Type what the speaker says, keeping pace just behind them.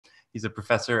He's a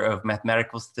professor of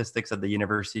mathematical statistics at the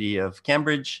University of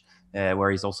Cambridge,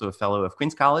 where he's also a fellow of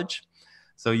Queen's College.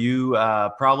 So you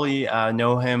probably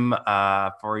know him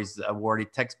for his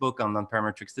awarded textbook on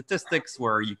nonparametric statistics,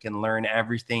 where you can learn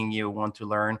everything you want to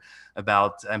learn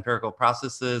about empirical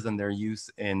processes and their use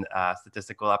in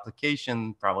statistical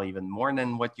application, probably even more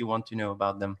than what you want to know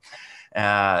about them.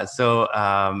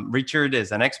 Richard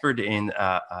is an expert in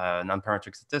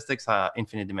nonparametric statistics,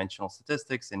 infinite dimensional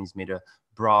statistics, and he's made a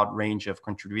broad range of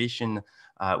contribution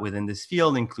within this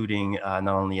field, including not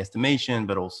only estimation,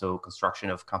 but also construction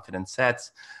of confidence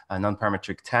sets,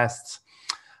 nonparametric tests,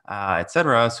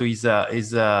 etc. So he's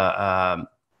also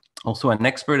an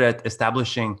expert at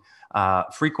establishing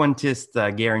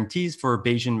frequentist guarantees for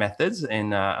Bayesian methods in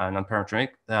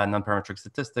nonparametric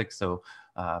statistics. So,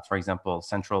 for example,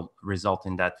 central result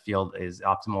in that field is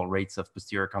optimal rates of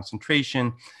posterior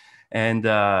concentration, and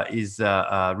is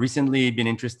recently been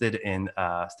interested in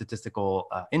statistical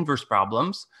inverse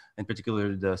problems, in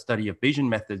particular the study of Bayesian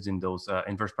methods in those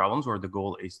inverse problems, where the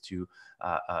goal is to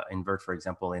invert, for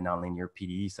example, a nonlinear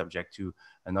PDE subject to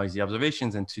noisy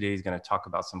observations. And today he's going to talk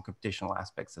about some computational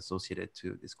aspects associated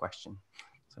to this question.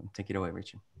 So take it away,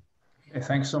 Richard. Okay,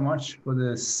 thanks so much for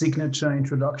the signature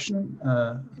introduction.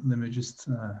 Let me just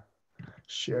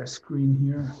share screen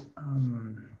here.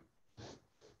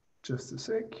 Just a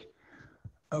sec.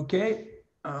 Okay.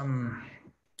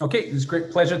 Okay, it's a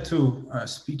great pleasure to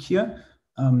speak here.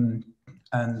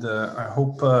 I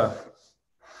hope,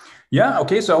 yeah,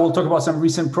 okay, so I will talk about some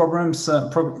recent problems,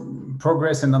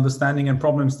 progress and understanding and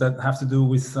problems that have to do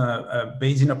with a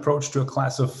Bayesian approach to a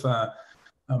class of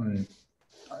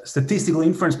statistical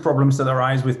inference problems that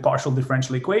arise with partial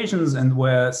differential equations, and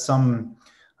where some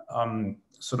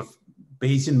sort of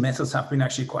Bayesian methods have been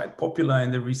actually quite popular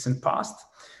in the recent past.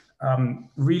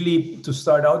 Really, to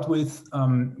start out with,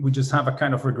 we just have a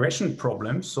kind of regression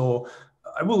problem. So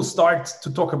I will start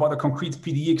to talk about a concrete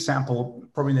PDE example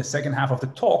probably in the second half of the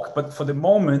talk, but for the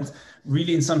moment,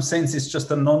 really in some sense, it's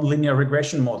just a nonlinear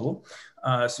regression model.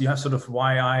 So you have sort of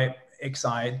yi,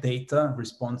 xi data,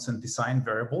 response and design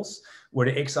variables,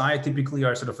 where the xi typically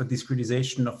are sort of a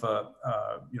discretization of a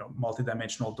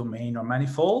multidimensional domain or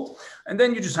manifold. And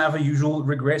then you just have a usual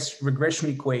regression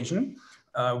equation,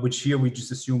 which here we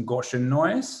just assume Gaussian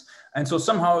noise. And so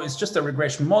somehow it's just a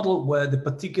regression model where the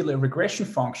particular regression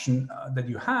function that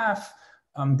you have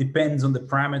depends on the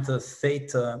parameter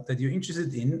theta that you're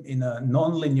interested in a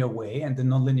nonlinear way. And the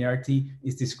nonlinearity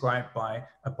is described by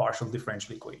a partial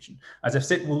differential equation. As I've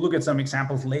said, we'll look at some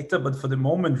examples later, but for the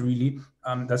moment, really,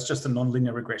 that's just a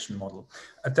nonlinear regression model.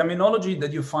 A terminology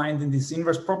that you find in this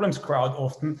inverse problems crowd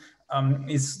often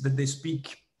is that they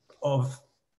speak of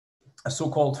a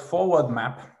so-called forward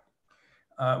map,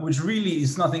 which really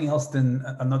is nothing else than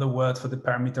another word for the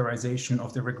parameterization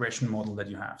of the regression model that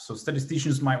you have. So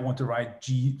statisticians might want to write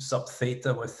G sub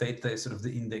theta, where theta is sort of the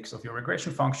index of your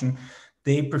regression function.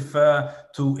 They prefer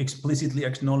to explicitly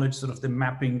acknowledge sort of the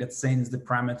mapping that sends the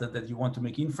parameter that you want to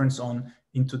make inference on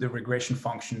into the regression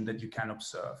function that you can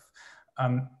observe.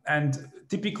 And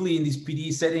typically in these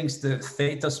PDE settings, the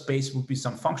theta space would be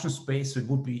some function space, so it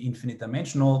would be infinite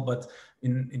dimensional, but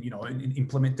in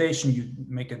implementation, you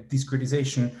make a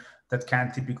discretization that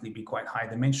can typically be quite high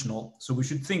dimensional. So we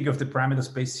should think of the parameter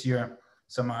space here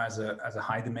somehow as a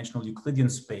high dimensional Euclidean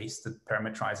space that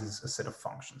parameterizes a set of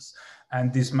functions.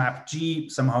 And this map G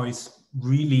somehow is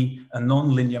really a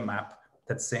nonlinear map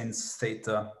that sends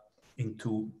theta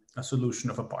into a solution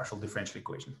of a partial differential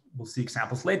equation. We'll see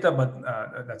examples later, but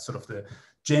that's sort of the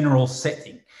general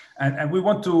setting. And we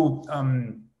want to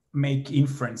make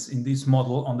inference in this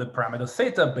model on the parameter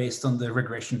theta based on the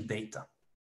regression data.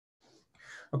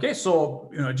 Okay, so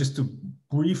just to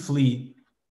briefly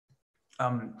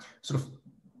sort of,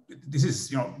 this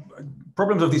is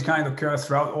problems of this kind occur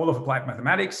throughout all of applied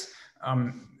mathematics.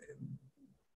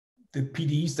 The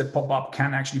PDEs that pop up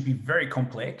can actually be very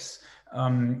complex.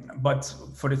 But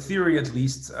for the theory, at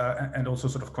least, and also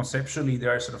sort of conceptually,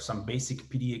 there are sort of some basic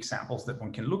PDE examples that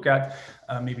one can look at.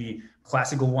 Maybe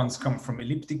classical ones come from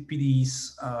elliptic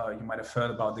PDEs. You might have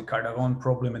heard about the Calderon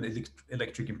problem and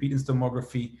electric impedance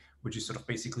tomography, which is sort of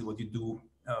basically what you do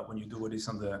when you do what is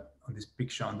on this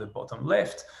picture on the bottom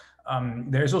left.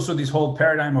 There's also this whole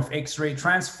paradigm of X-ray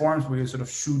transforms, where you sort of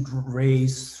shoot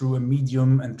rays through a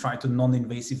medium and try to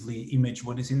non-invasively image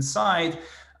what is inside.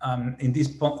 In this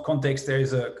context, there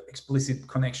is an explicit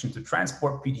connection to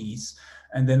transport PDEs.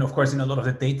 And then, of course, in a lot of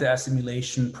the data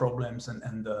assimilation problems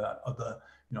and other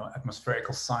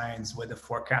atmospherical science, weather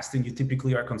forecasting, you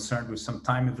typically are concerned with some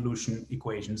time evolution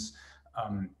equations.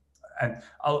 and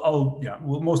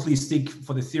we'll mostly stick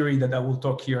for the theory that I will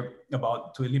talk here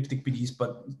about to elliptic PDEs,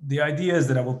 but the ideas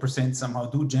that I will present somehow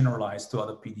do generalize to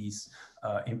other PDEs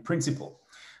in principle.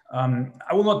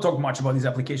 I will not talk much about these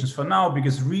applications for now,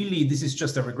 because really this is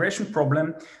just a regression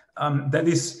problem that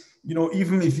is,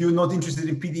 even if you're not interested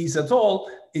in PDEs at all,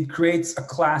 it creates a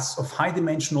class of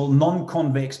high-dimensional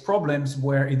non-convex problems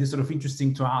where it is sort of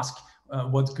interesting to ask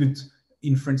what good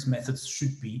inference methods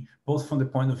should be, both from the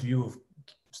point of view of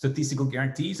statistical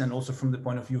guarantees and also from the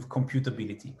point of view of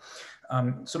computability.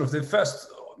 Sort of the first,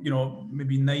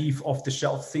 maybe naive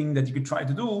off-the-shelf thing that you could try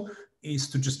to do is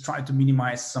to just try to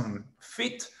minimize some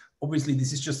fit. Obviously,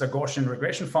 this is just a Gaussian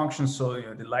regression function, so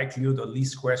the likelihood or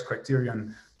least squares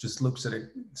criterion just looks at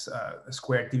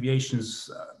square deviations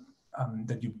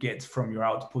that you get from your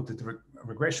output at the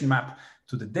regression map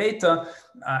to the data,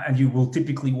 and you will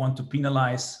typically want to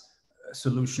penalize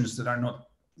solutions that are not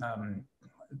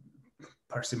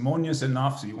parsimonious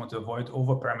enough, so you want to avoid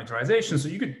over-parameterization. So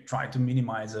you could try to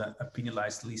minimize a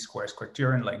penalized least squares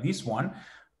criterion like this one.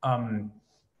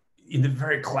 In the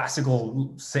very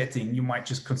classical setting, you might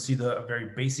just consider a very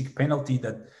basic penalty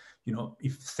that,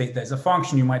 if theta is a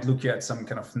function, you might look at some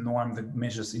kind of norm that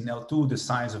measures in L2 the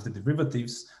size of the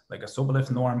derivatives, like a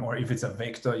Sobolev norm, or if it's a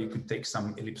vector, you could take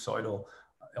some ellipsoidal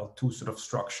L2 sort of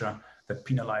structure that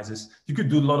penalizes. You could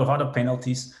do a lot of other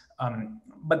penalties.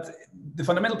 But the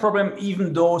fundamental problem,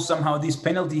 even though somehow this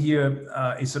penalty here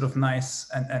is sort of nice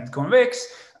and convex,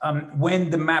 when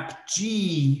the map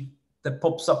G that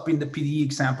pops up in the PDE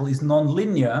example is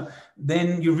nonlinear,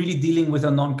 then you're really dealing with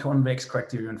a non-convex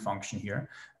criterion function here.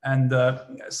 And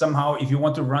somehow, if you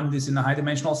want to run this in a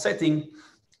high-dimensional setting,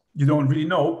 you don't really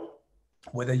know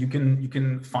whether you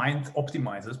can find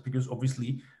optimizers, because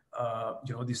obviously,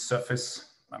 this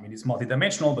surface, it's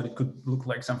multidimensional, but it could look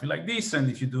like something like this.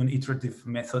 And if you do an iterative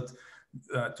method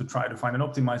to try to find an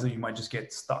optimizer, you might just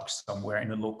get stuck somewhere in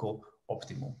a local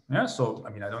optimal. Yeah. So,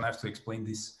 I don't have to explain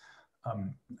this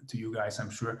to you guys, I'm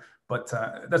sure, but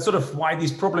that's sort of why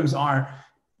these problems are,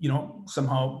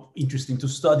 somehow interesting to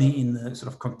study in the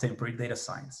sort of contemporary data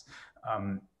science.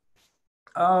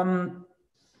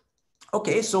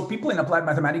 Okay, so people in applied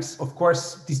mathematics, of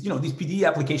course, these PDE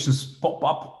applications pop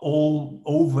up all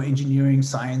over engineering,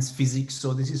 science, physics.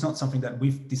 So this is not something that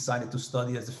we've decided to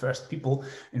study as the first people.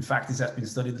 In fact, this has been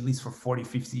studied at least for 40,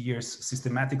 50 years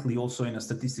systematically, also in a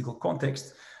statistical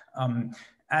context.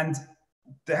 And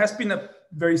there has been a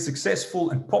very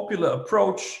successful and popular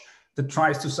approach that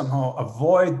tries to somehow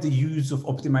avoid the use of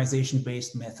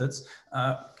optimization-based methods,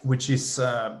 which is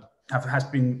has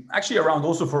been actually around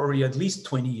also for already at least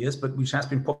 20 years, but which has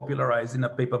been popularized in a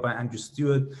paper by Andrew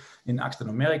Stewart in Acta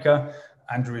Numerica.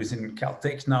 Andrew is in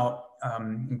Caltech now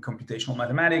in computational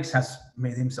mathematics, has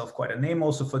made himself quite a name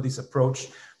also for this approach,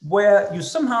 where you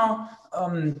somehow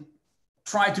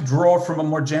try to draw from a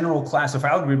more general class of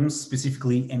algorithms,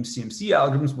 specifically MCMC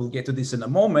algorithms. We'll get to this in a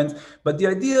moment. But the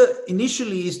idea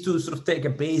initially is to sort of take a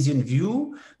Bayesian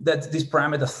view that this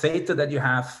parameter theta that you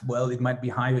have, well, it might be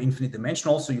high or infinite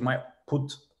dimensional. So you might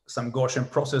put some Gaussian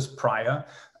process prior,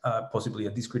 possibly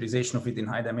a discretization of it in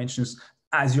high dimensions,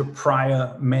 as your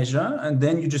prior measure. And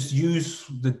then you just use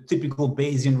the typical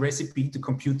Bayesian recipe to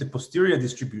compute the posterior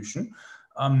distribution,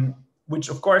 which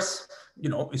of course,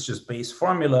 it's just base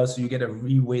formula. So you get a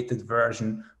reweighted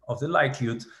version of the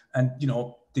likelihood. And,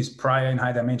 this prior in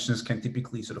high dimensions can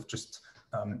typically sort of just,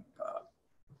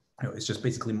 it's just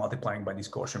basically multiplying by this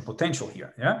Gaussian potential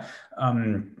here. Yeah.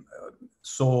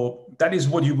 So that is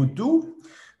what you would do.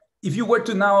 If you were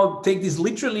to now take this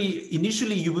literally,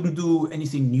 initially, you wouldn't do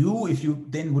anything new. If you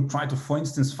then would try to, for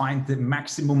instance, find the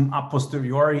maximum a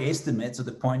posteriori estimate, so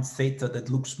the point theta that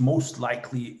looks most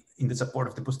likely in the support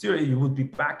of the posterior, you would be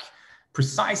back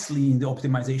precisely in the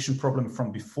optimization problem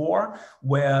from before,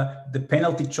 where the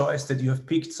penalty choice that you have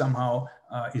picked somehow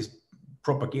is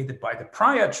propagated by the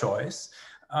prior choice.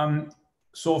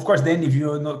 So of course, then if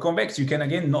you're not convex, you can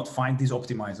again not find this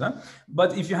optimizer.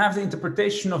 But if you have the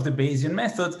interpretation of the Bayesian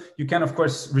method, you can of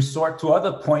course resort to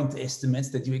other point estimates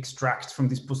that you extract from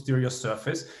this posterior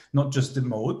surface, not just the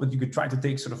mode, but you could try to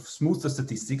take sort of smoother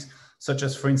statistics, such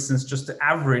as, for instance, just the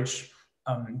average,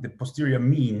 the posterior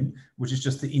mean, which is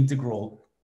just the integral,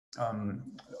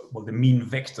 the mean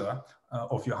vector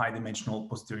of your high dimensional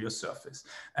posterior surface.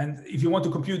 And if you want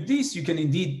to compute this, you can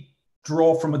indeed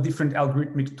draw from a different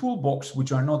algorithmic toolbox,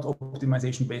 which are not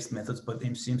optimization-based methods, but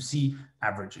MCMC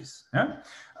averages. Yeah?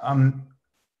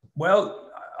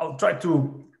 Well, I'll try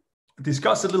to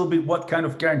discuss a little bit what kind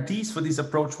of guarantees for this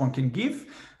approach one can give.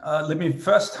 Let me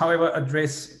first, however,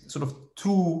 address sort of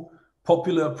two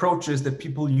popular approaches that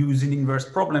people use in inverse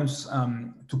problems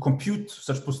to compute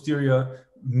such posterior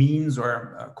means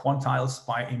or quantiles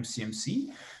by MCMC.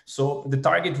 So the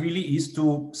target really is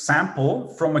to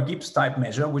sample from a Gibbs type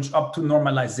measure, which up to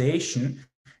normalization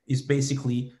is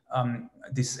basically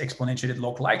this exponentiated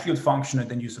log likelihood function, and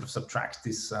then you sort of subtract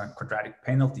this quadratic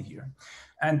penalty here.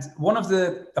 And one of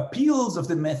the appeals of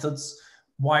the methods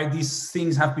why these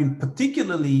things have been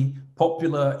particularly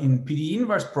popular in PDE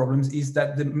inverse problems is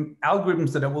that the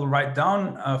algorithms that I will write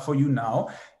down for you now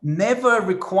never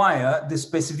require the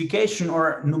specification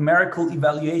or numerical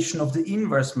evaluation of the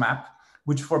inverse map,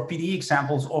 which for PDE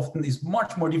examples often is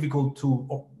much more difficult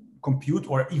to compute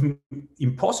or even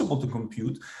impossible to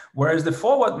compute, whereas the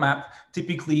forward map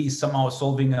typically is somehow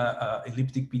solving a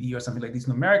elliptic PDE or something like this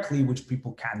numerically, which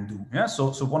people can do. Yeah.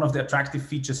 So one of the attractive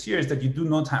features here is that you do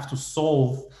not have to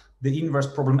solve the inverse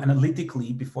problem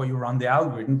analytically before you run the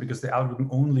algorithm, because the algorithm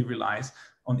only relies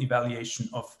on evaluation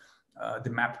of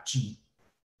the map G.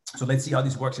 So let's see how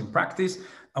this works in practice.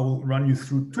 I will run you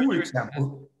through two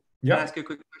examples. Can I ask you a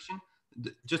quick question?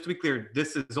 Just to be clear,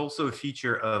 this is also a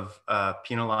feature of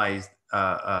penalized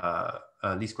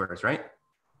least squares, right?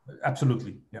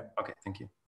 Absolutely. Yeah. Okay, thank you.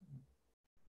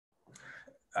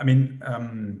 I mean,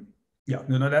 yeah,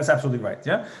 no, that's absolutely right.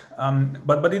 Yeah,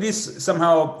 but it is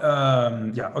somehow,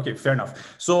 yeah. Okay, fair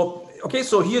enough. So okay,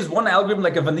 so here's one algorithm,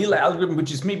 like a vanilla algorithm,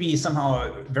 which is maybe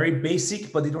somehow very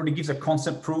basic, but it already gives a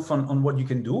concept proof on what you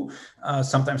can do.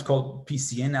 Sometimes called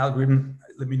PCN algorithm.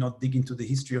 Let me not dig into the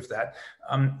history of that.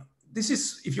 This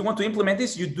is, if you want to implement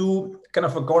this, you do kind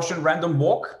of a Gaussian random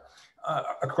walk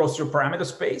across your parameter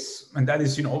space. And that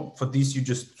is, you know, for this, you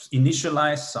just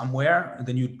initialize somewhere and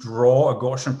then you draw a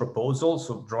Gaussian proposal.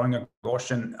 So drawing a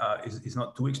Gaussian is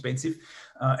not too expensive.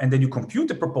 And then you compute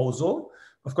the proposal.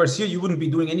 Of course, here you wouldn't be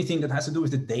doing anything that has to do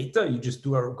with the data. You just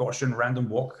do a Gaussian random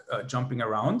walk jumping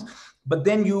around. But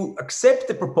then you accept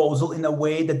the proposal in a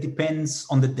way that depends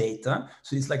on the data.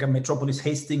 So it's like a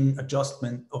Metropolis-Hastings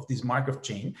adjustment of this Markov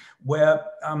chain, where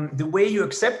the way you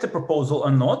accept the proposal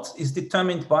or not is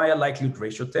determined by a likelihood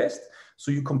ratio test. So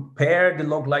you compare the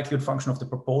log likelihood function of the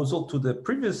proposal to the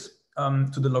previous,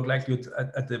 to the log likelihood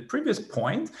at the previous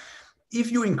point.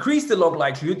 If you increase the log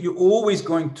likelihood, you're always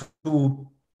going to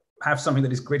have something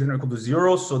that is greater than or equal to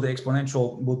 0. So the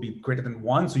exponential will be greater than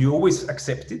 1. So you always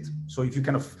accept it. So if you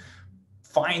kind of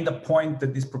find a point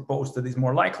that is proposed that is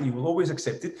more likely, you will always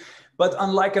accept it. But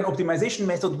unlike an optimization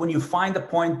method, when you find a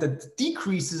point that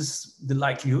decreases the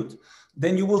likelihood,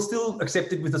 then you will still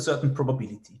accept it with a certain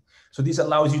probability. So this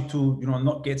allows you to, you know,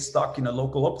 not get stuck in a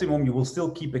local optimum. You will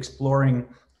still keep exploring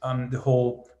the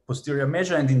whole posterior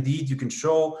measure. And indeed, you can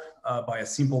show by a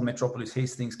simple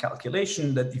Metropolis-Hastings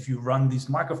calculation that if you run this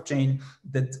Markov chain,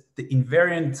 that the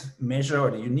invariant measure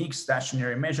or the unique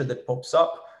stationary measure that pops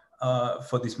up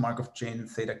for this Markov chain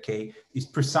theta k is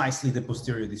precisely the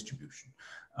posterior distribution.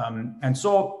 And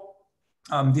so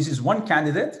this is one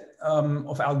candidate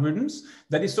of algorithms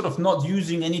that is sort of not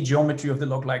using any geometry of the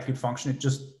log likelihood function. It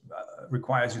just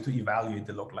requires you to evaluate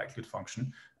the log likelihood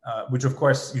function, which of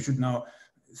course you should now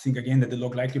think again that the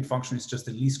log likelihood function is just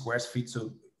the least squares fit.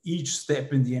 So each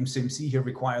step in the MCMC here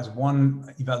requires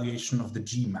one evaluation of the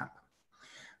G map.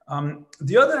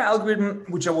 The other algorithm,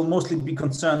 which I will mostly be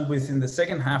concerned with in the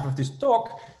second half of this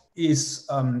talk, is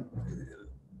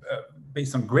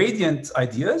based on gradient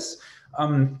ideas.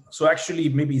 So actually,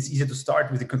 maybe it's easier to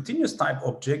start with a continuous type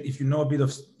object. If you know a bit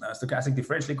of stochastic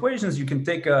differential equations, you can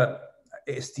take a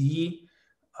STE,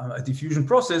 a diffusion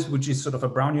process, which is sort of a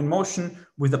Brownian motion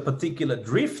with a particular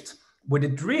drift, where the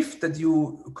drift that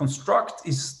you construct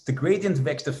is the gradient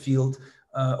vector field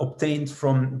obtained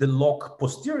from the log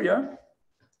posterior.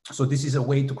 So this is a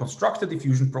way to construct a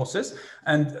diffusion process,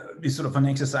 and this sort of an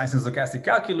exercise in stochastic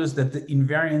calculus that the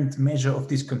invariant measure of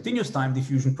this continuous time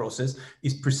diffusion process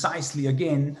is precisely,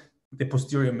 again, the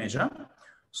posterior measure.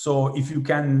 So if you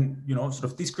can, you know,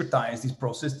 sort of discretize this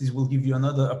process, this will give you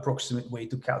another approximate way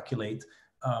to calculate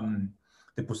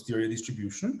the posterior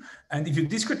distribution. And if you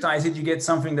discretize it, you get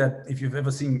something that, if you've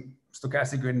ever seen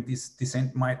stochastic gradient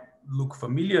descent, might look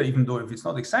familiar, even though if it's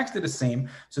not exactly the same.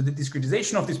 So the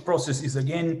discretization of this process is,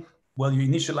 again, well, you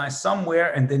initialize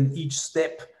somewhere, and then each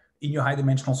step in your high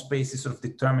dimensional space is sort of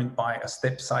determined by a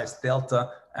step size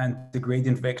delta and the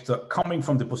gradient vector coming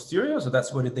from the posterior. So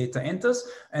that's where the data enters.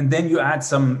 And then you add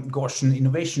some Gaussian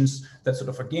innovations that sort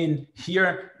of, again,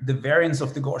 here, the variance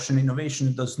of the Gaussian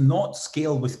innovation does not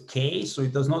scale with K, so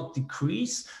it does not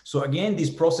decrease. So again,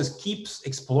 this process keeps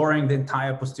exploring the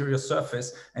entire posterior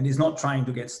surface and is not trying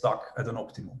to get stuck at an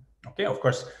optimum. Okay, of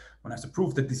course, one has to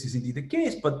prove that this is indeed the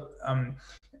case, but,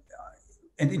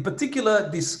 and in particular,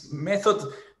 this method,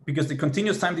 because the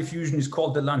continuous time diffusion is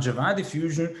called the Langevin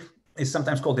diffusion, is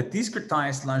sometimes called the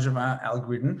discretized Langevin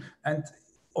algorithm. And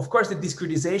of course, the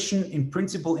discretization in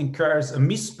principle incurs a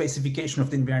misspecification of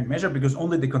the invariant measure, because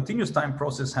only the continuous time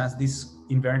process has this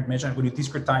invariant measure. And when you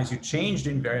discretize, you change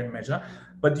the invariant measure,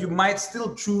 but you might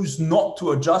still choose not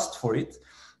to adjust for it.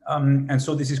 And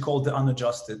so this is called the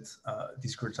unadjusted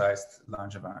discretized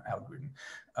Langevin algorithm.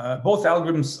 Both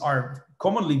algorithms are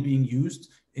commonly being used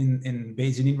in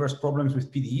Bayesian inverse problems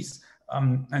with PDEs.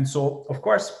 And so, of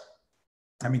course,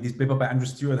 I mean, this paper by Andrew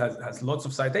Stewart has lots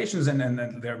of citations, and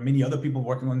there are many other people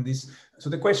working on this. So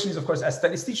the question is, of course, as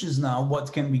statisticians now,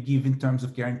 what can we give in terms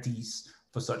of guarantees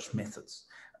for such methods?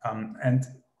 And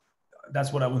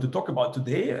that's what I want to talk about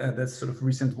today. That's sort of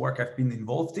recent work I've been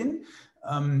involved in.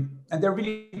 And there are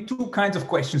really two kinds of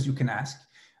questions you can ask.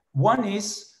 One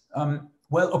is,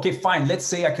 well, okay, fine. Let's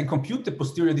say I can compute the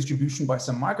posterior distribution by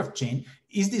some Markov chain.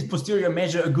 Is this posterior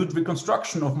measure a good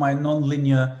reconstruction of my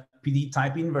nonlinear PD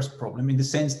type inverse problem, in the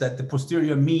sense that the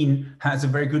posterior mean has a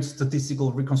very good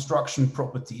statistical reconstruction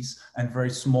properties and very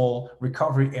small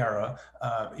recovery error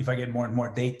if I get more and more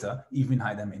data, even in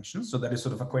high dimensions? So that is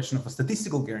sort of a question of a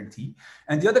statistical guarantee.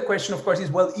 And the other question, of course, is,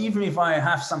 well, even if I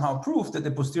have somehow proof that the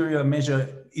posterior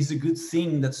measure is a good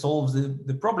thing that solves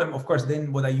the problem, of course,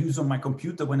 then what I use on my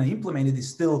computer when I implement it is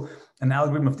still an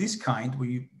algorithm of this kind, where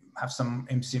you have some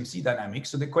MCMC dynamics.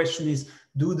 So the question is,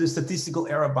 do the statistical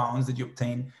error bounds that you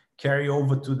obtain carry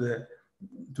over to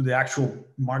the actual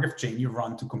Markov chain you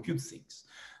run to compute things?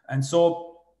 And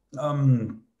so,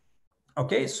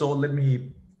 okay, so let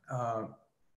me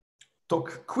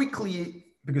talk quickly,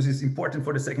 because it's important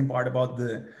for the second part, about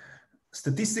the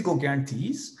statistical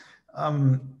guarantees,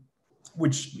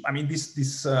 which, I mean,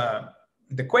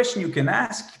 the question you can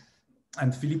ask,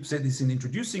 and Philippe said this in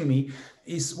introducing me,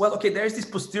 is, well, okay, there's this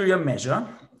posterior measure,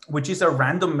 which is a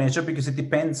random measure because it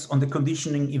depends on the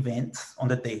conditioning event on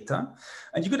the data.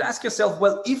 And you could ask yourself,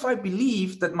 well, if I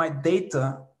believe that my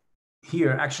data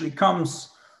here actually comes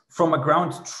from a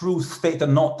ground truth theta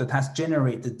naught that has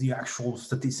generated the actual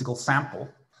statistical sample,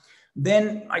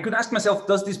 then I could ask myself,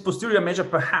 does this posterior measure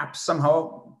perhaps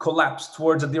somehow collapse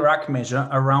towards a Dirac measure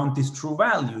around this true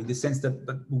value, in the sense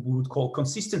that we would call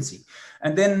consistency?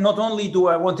 And then not only do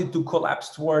I want it to collapse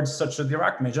towards such a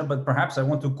Dirac measure, but perhaps I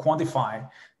want to quantify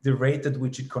the rate at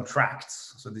which it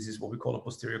contracts. So this is what we call a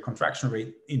posterior contraction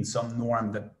rate in some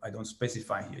norm that I don't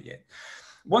specify here yet.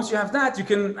 Once you have that, you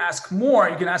can ask more.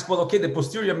 You can ask, well, okay, the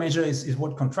posterior measure is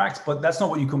what contracts, but that's not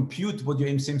what you compute, what your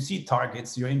MCMC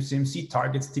targets. Your MCMC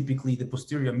targets typically the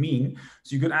posterior mean.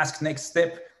 So you can ask, next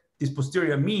step, this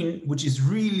posterior mean, which is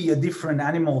really a different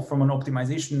animal from an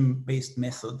optimization-based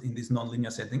method in these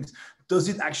nonlinear settings, does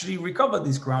it actually recover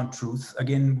this ground truth,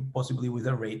 again, possibly with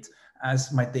a rate,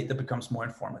 as my data becomes more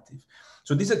informative?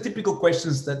 So these are typical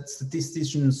questions that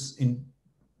statisticians in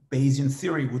Bayesian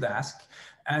theory would ask.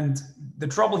 And the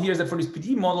trouble here is that for these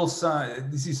PD models,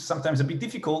 this is sometimes a bit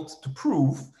difficult to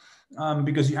prove,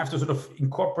 because you have to sort of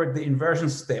incorporate the inversion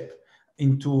step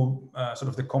into sort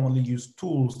of the commonly used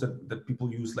tools that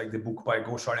people use, like the book by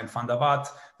Gaussian and Van der Waart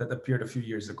that appeared a few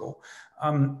years ago.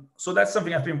 So that's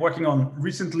something I've been working on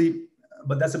recently,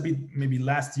 but that's a bit maybe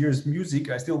last year's music.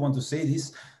 I still want to say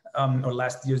this, or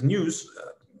last year's news.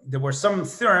 There were some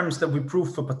theorems that we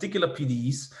proved for particular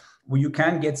PDEs where you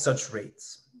can get such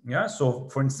rates. Yeah, so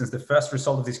for instance, the first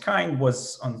result of this kind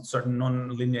was on certain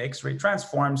nonlinear X-ray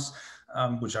transforms,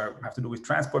 which have to do with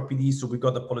transport PDEs. So we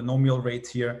got a polynomial rate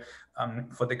here.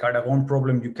 For the Calderon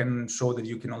problem, you can show that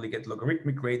you can only get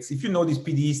logarithmic rates. If you know these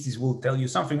PDEs, this will tell you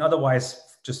something.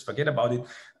 Otherwise, just forget about it.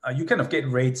 You kind of get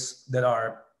rates that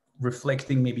are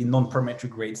reflecting maybe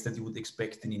non-parametric rates that you would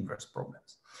expect in inverse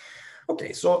problems.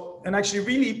 Okay, so, and actually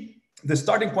really, the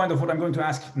starting point of what I'm going to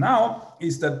ask now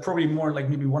is that probably more like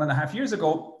maybe 1.5 years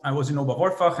ago, I was in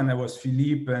Oberwolfach, and there was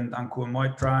Philippe and Ankur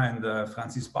Moitra and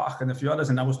Francis Bach and a few others.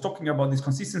 And I was talking about these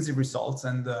consistency results,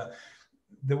 and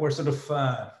they were sort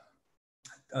of,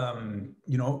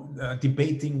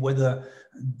 debating whether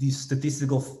these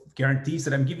statistical guarantees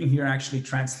that I'm giving here actually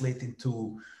translate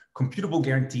into computable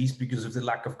guarantees because of the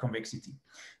lack of convexity.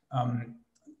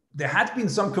 There had been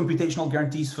some computational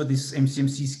guarantees for these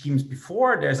MCMC schemes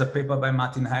before. There's a paper by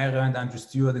Martin Heyer and Andrew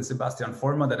Stewart and Sebastian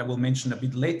Vollmer that I will mention a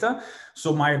bit later.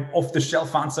 So my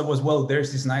off-the-shelf answer was, well,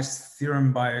 there's this nice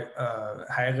theorem by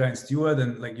Heyer and Stewart,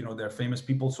 and like, they're famous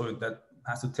people, so that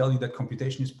has to tell you that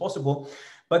computation is possible.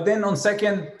 But then on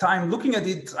second time looking at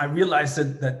it, I realized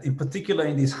that in particular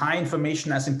in these high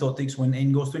information asymptotics, when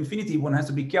n goes to infinity, one has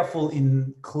to be careful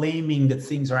in claiming that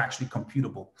things are actually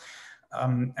computable.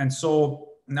 And so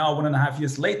now 1.5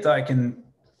 years later, I can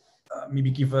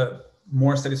maybe give a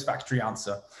more satisfactory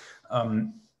answer.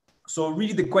 So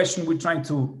really the question we're trying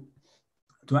to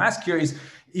ask here is,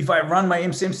 if I run my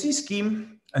MCMC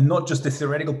scheme, and not just the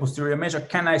theoretical posterior measure,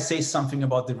 can I say something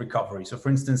about the recovery? So for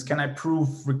instance, can I prove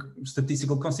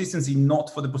statistical consistency,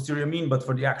 not for the posterior mean, but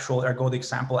for the actual ergodic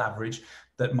sample average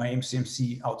that my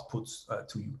MCMC outputs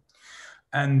to you?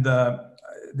 And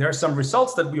there are some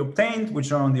results that we obtained,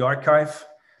 which are on the archive.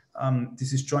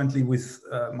 This is jointly with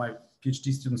my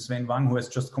PhD student, Sven Wang, who has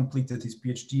just completed his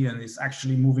PhD and is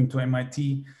actually moving to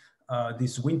MIT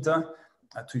this winter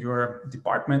to your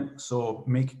department. So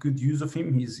make good use of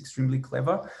him. He's extremely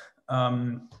clever.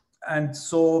 And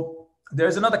so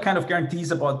there's another kind of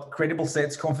guarantees about credible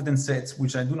sets, confidence sets,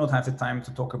 which I do not have the time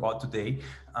to talk about today.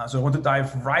 So I want to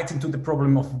dive right into the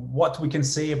problem of what we can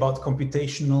say about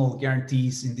computational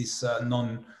guarantees in this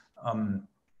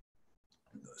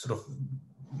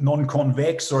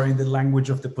non-convex, or in the language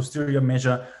of the posterior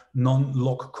measure,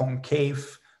 non-log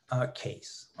concave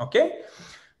case. Okay,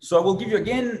 so I will give you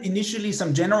again initially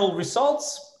some general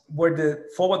results where the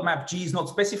forward map G is not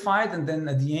specified, and then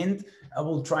at the end I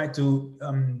will try to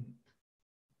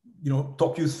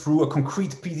talk you through a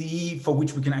concrete PDE for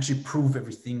which we can actually prove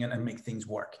everything and make things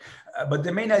work. But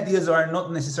the main ideas are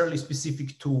not necessarily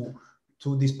specific to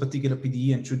this particular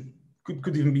PDE and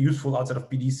could even be useful outside of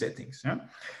PDE settings. Yeah?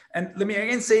 And let me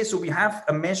again say, so we have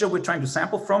a measure we're trying to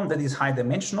sample from that is high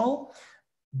dimensional.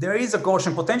 There is a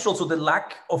Gaussian potential, so the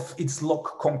lack of its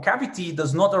log concavity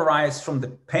does not arise from the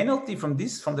penalty from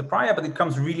the prior, but it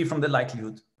comes really from the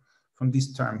likelihood from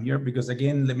this term here, because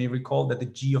again, let me recall that the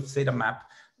G of theta map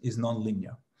is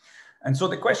nonlinear. And so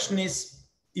the question is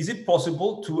it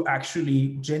possible to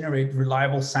actually generate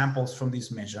reliable samples from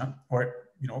this measure, or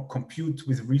compute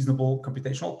with reasonable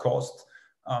computational cost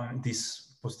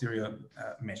this posterior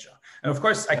measure? And of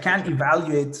course, I can't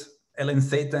evaluate ln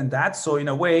theta and that. So in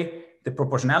a way, the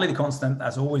proportionality constant,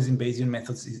 as always in Bayesian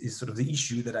methods, is sort of the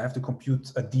issue that I have to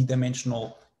compute a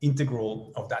d-dimensional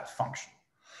integral of that function.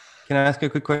 Can I ask a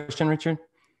quick question, Richard?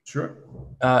 Sure.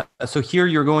 So here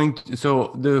you're going to,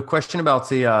 so the question about,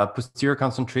 say, posterior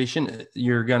concentration,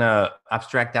 you're going to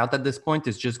abstract out at this point.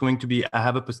 It's just going to be, I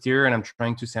have a posterior and I'm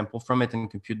trying to sample from it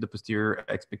and compute the posterior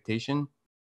expectation.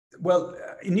 Well,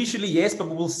 initially, yes, but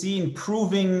we will see in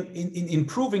proving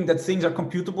that things are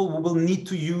computable, we will need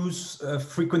to use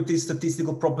frequentist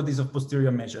statistical properties of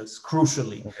posterior measures,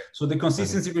 crucially. Okay. So the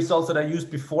consistency results that I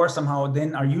used before somehow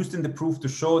then are used in the proof to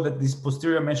show that these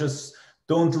posterior measures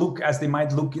don't look as they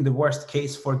might look in the worst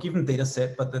case for a given data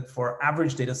set, but that for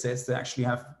average data sets, they actually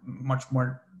have much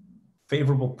more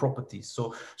favorable properties.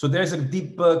 So there's a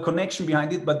deep connection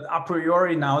behind it, but a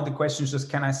priori now, the question is just,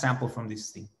 can I sample from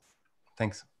this thing?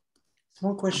 Thanks.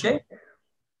 Small question. Okay.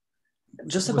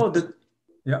 Just about the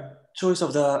choice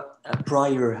of the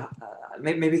prior.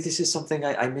 Maybe this is something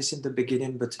I missed in the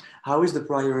beginning, but how is the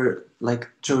prior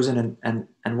chosen,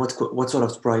 and what sort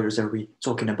of priors are we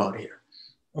talking about here?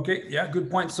 Okay, yeah,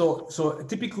 good point. So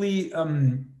typically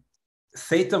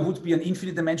theta would be an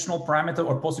infinite dimensional parameter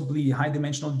or possibly high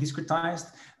dimensional discretized.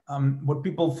 What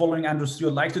people following Andrew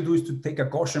Stewart like to do is to take a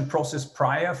Gaussian process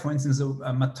prior, for instance, a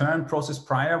Matern process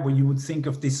prior, where you would think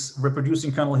of this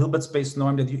reproducing kernel Hilbert space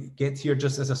norm that you get here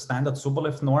just as a standard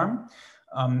Sobolev norm.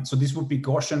 So this would be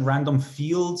Gaussian random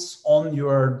fields on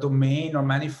your domain or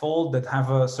manifold that have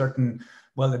a certain,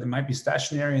 well, that they might be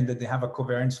stationary and that they have a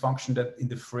covariance function that in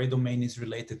the Frey domain is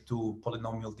related to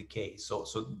polynomial decay. So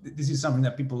this is something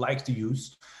that people like to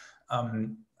use.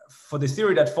 For the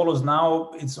theory that follows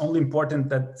now, it's only important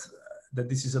that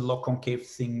this is a log concave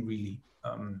thing, really.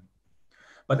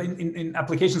 But in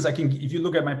applications, if you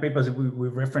look at my papers, we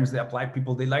reference the applied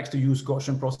people, they like to use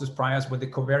Gaussian process priors where the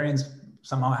covariance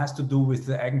somehow has to do with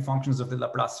the eigenfunctions of the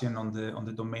Laplacian on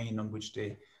the domain on which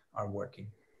they are working.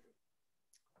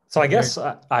 So I guess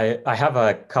I have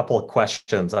a couple of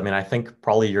questions. I mean, I think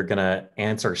probably you're going to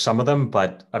answer some of them,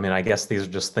 but I mean, I guess these are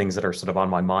just things that are sort of on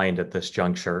my mind at this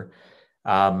juncture.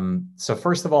 So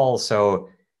first of all, so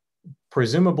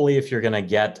presumably if you're going to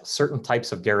get certain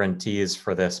types of guarantees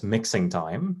for this mixing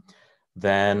time,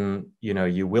 then,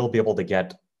 you will be able to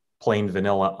get plain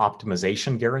vanilla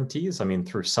optimization guarantees, I mean,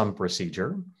 through some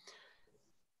procedure.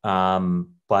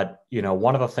 But,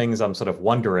 one of the things I'm sort of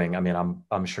wondering, I mean,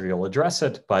 I'm sure you'll address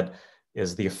it, but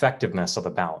is the effectiveness of the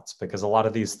balance, because a lot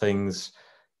of these things,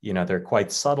 they're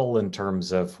quite subtle in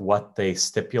terms of what they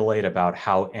stipulate about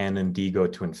how n and d go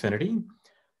to infinity,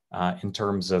 in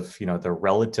terms of, the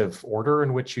relative order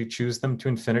in which you choose them to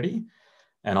infinity,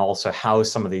 and also how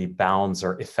some of the bounds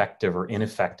are effective or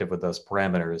ineffective with those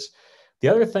parameters. The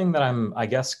other thing that I'm, I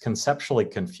guess, conceptually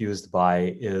confused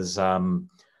by is,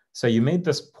 so you made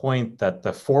this point that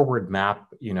the forward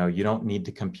map, you don't need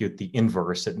to compute the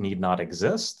inverse, it need not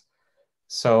exist.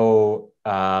 So,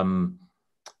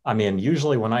 I mean,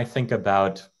 usually when I think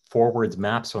about forwards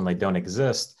maps when they don't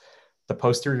exist, the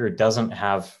posterior doesn't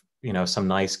have, some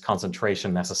nice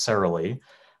concentration necessarily,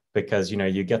 because,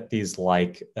 you get these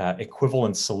like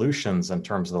equivalent solutions in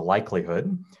terms of the likelihood,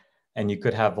 and you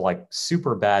could have like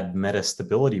super bad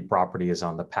metastability properties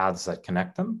on the paths that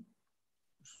connect them.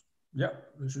 Yeah,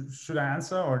 should I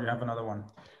answer, or do you have another one?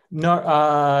 No,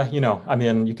 I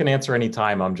mean, you can answer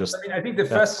anytime. I think the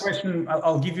first question,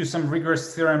 I'll give you some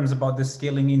rigorous theorems about the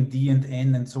scaling in D and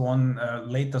N and so on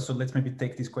later. So let's maybe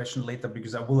take this question later,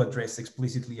 because I will address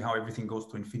explicitly how everything goes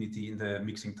to infinity in the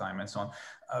mixing time and so on.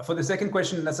 For the second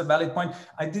question, that's a valid point.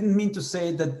 I didn't mean to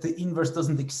say that the inverse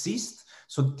doesn't exist.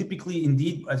 So typically,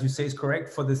 indeed, as you say, is correct.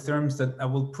 For the theorems that I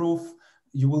will prove,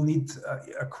 you will need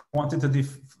a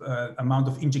quantitative amount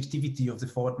of injectivity of the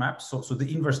forward map. So the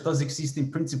inverse does exist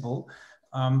in principle.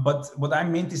 But what I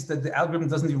meant is that the algorithm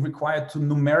doesn't require to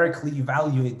numerically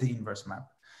evaluate the inverse map.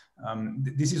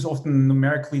 This is often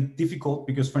numerically difficult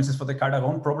because, for instance, for the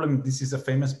Calderon problem, this is a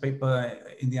famous paper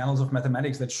in the Annals of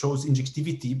Mathematics that shows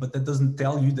injectivity, but that doesn't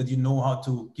tell you that you know how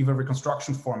to give a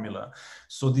reconstruction formula.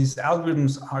 So these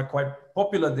algorithms are quite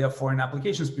popular, therefore, in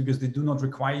applications because they do not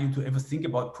require you to ever think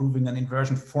about proving an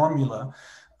inversion formula.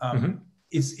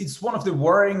 It's one of the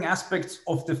worrying aspects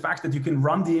of the fact that you can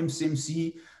run the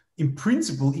MCMC in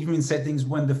principle, even in settings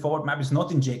when the forward map is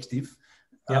not injective.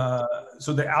 Yep.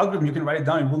 So the algorithm, you can write it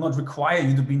down, it will not require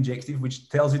you to be injective, which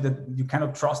tells you that you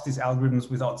cannot trust these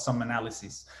algorithms without some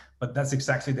analysis. But that's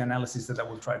exactly the analysis that I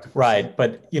will try to pursue. Right,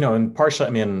 but and partially, I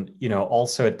mean,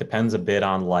 also it depends a bit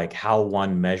on like how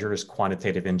one measures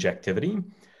quantitative injectivity,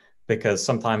 because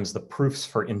sometimes the proofs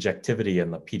for injectivity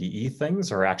in the PDE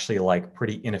things are actually like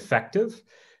pretty ineffective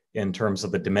in terms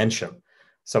of the dimension.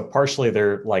 So partially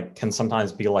there like can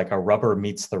sometimes be like a rubber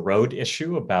meets the road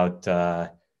issue about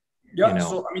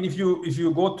So I mean, if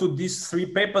you go to these three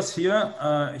papers here,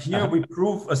 we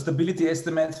prove a stability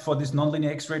estimate for these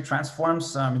nonlinear X-ray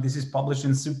transforms. I mean, this is published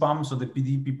in SUPAM, so the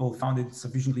PD people found it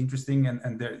sufficiently interesting,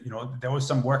 and there was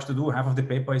some work to do. Half of the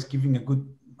paper is giving a good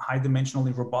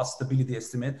high-dimensionally robust stability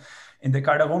estimate. In the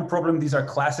Calderon problem, these are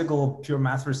classical pure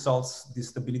math results, these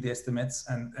stability estimates,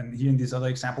 and here in this other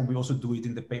example, we also do it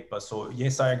in the paper. So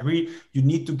yes, I agree. You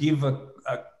need to give a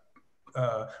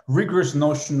rigorous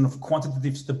notion of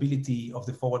quantitative stability of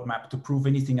the forward map to prove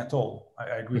anything at all.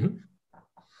 I agree.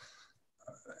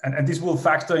 And this will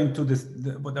factor into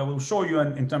what I will show you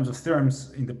in terms of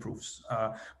theorems in the proofs.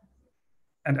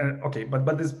 Okay,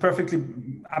 but it's perfectly,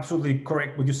 absolutely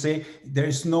correct what you say. There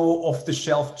is no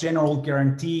off-the-shelf general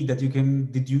guarantee that you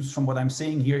can deduce from what I'm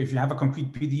saying here. If you have a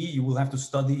concrete PDE, you will have to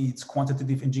study its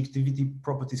quantitative injectivity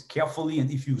properties carefully. And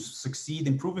if you succeed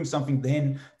in proving something,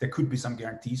 then there could be some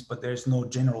guarantees, but there's no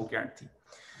general guarantee.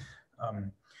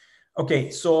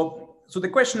 Okay, so the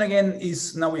question again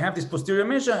is, now we have this posterior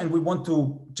measure and we want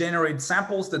to generate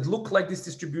samples that look like this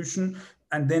distribution.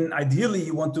 And then ideally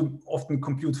you want to often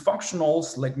compute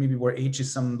functionals, like maybe where H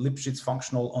is some Lipschitz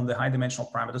functional on the high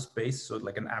dimensional parameter space. So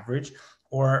like an average,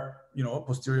 or, a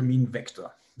posterior mean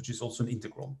vector, which is also an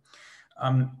integral.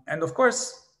 And of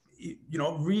course,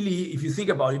 really, if you think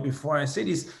about it before I say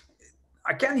this,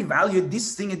 I can evaluate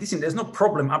this thing and this thing. There's no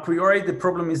problem. A priori, the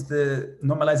problem is the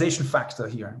normalization factor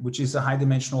here, which is a high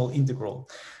dimensional integral.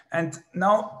 And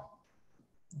now,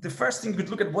 the first thing you could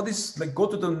look at, what is, like, go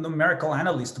to the numerical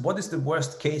analyst, what is the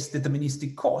worst case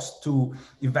deterministic cost to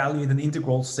evaluate an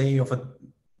integral, say, of a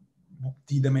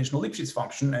d-dimensional Lipschitz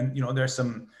function? And, there's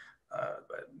some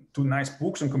two nice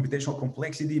books on computational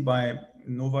complexity by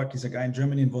Novak, is a guy in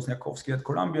Germany, and Wozniakowski at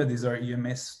Columbia. These are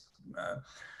EMS,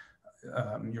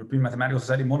 European Mathematical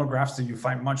Society monographs, so you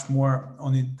find much more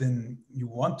on it than you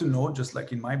want to know, just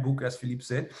like in my book, as Philippe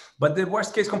said. But the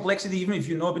worst case complexity, even if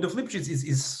you know a bit of Lipschitz,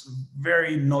 is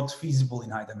very not feasible in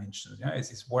high dimensions. Yeah,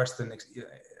 it's worse than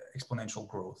exponential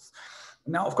growth.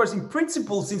 Now, of course, in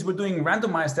principle, since we're doing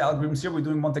randomized algorithms here, we're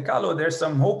doing Monte Carlo, there's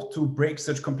some hope to break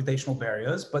such computational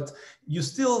barriers, but you're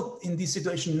still in this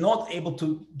situation not able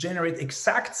to generate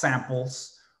exact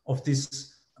samples of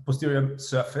this posterior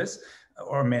surface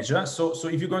or measure. So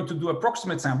if you're going to do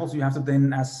approximate samples, you have to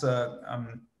then, as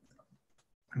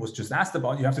was just asked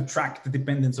about, you have to track the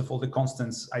dependence of all the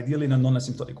constants, ideally in a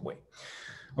non-asymptotic way.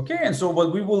 Okay, and so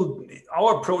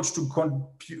our approach to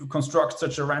construct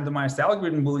such a randomized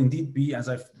algorithm will indeed be, as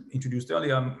I've introduced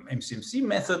earlier, MCMC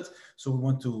method. So we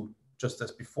want to, just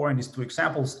as before in these two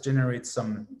examples, generate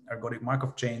some ergodic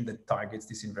Markov chain that targets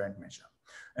this invariant measure.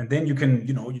 And then you can,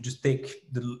 you just take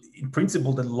in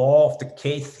principle, the law of the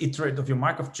kth iterate of your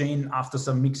Markov chain after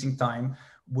some mixing time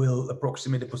will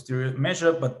approximate the posterior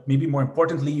measure, but maybe more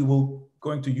importantly, you will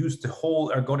going to use the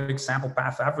whole ergodic sample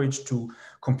path average to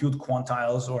compute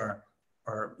quantiles or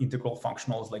integral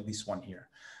functionals like this one here.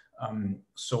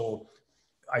 So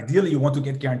ideally, you want to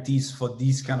get guarantees for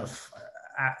these kind of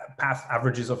path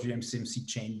averages of your MCMC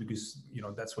chain, because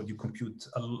that's what you compute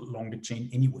along the chain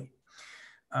anyway.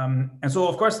 And so,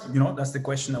 of course, that's the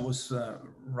question that was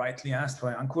rightly asked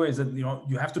by Ankur, is that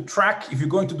you have to track, if you're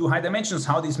going to do high dimensions,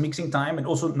 how this mixing time, and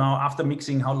also now after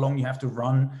mixing, how long you have to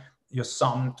run your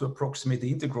sum to approximate the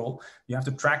integral. You have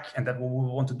to track, and that's what we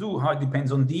want to do, how it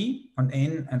depends on D, on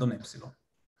N, and on epsilon,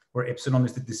 where epsilon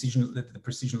is the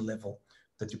precision level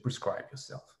that you prescribe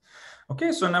yourself.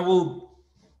 Okay, so now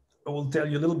I will tell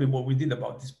you a little bit what we did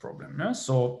about this problem. Yeah?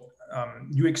 So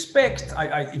you expect,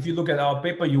 if you look at our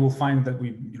paper, you will find that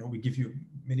we give you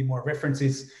many more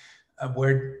references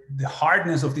where the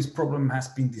hardness of this problem has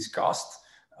been discussed.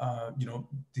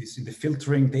 This in the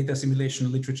filtering data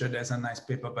simulation literature, there's a nice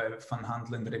paper by Van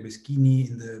Handel and Rebeschini.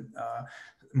 In the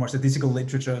more statistical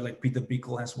literature, like Peter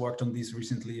Bickel has worked on this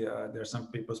recently. There are some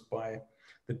papers by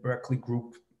the Berkeley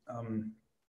group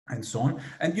and so on.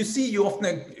 And you often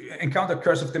encounter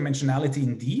curse of dimensionality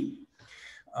in D.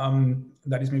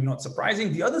 That is maybe not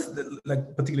surprising. The other,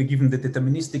 particularly given the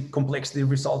deterministic complexity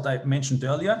result I mentioned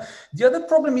earlier, the other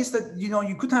problem is that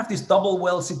you could have this double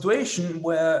well situation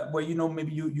where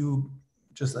maybe you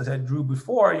just as I drew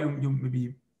before, you're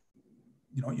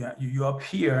up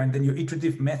here, and then your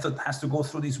iterative method has to go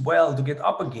through this well to get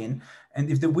up again. And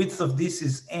if the width of this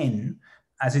is n,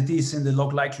 as it is in the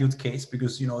log likelihood case,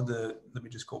 because let me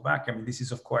just go back. I mean, this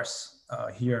is of course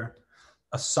here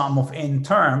a sum of n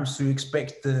terms, so you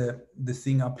expect the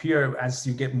thing up here, as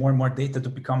you get more and more data, to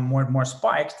become more and more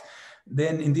spiked.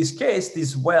 Then in this case,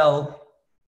 this well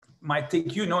might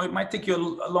take you, it might take you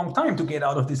a long time to get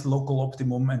out of this local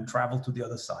optimum and travel to the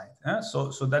other side.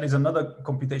 So that is another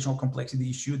computational complexity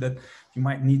issue, that you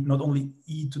might need not only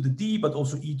e to the d, but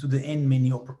also e to the n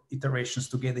many iterations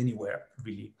to get anywhere,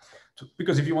 really.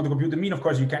 Because if you want to compute the mean, of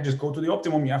course, you can't just go to the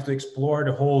optimum, you have to explore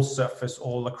the whole surface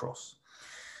all across.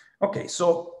 Okay,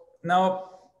 so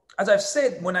now, as I've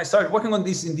said, when I started working on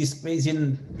this in this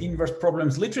Bayesian inverse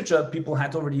problems literature, people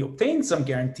had already obtained some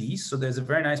guarantees. So there's a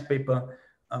very nice paper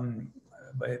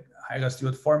by Heiger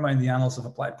Stewart Former in the Annals of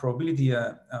Applied Probability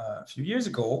a few years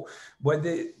ago, where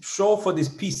they show for this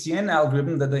PCN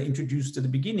algorithm that they introduced at the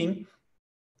beginning,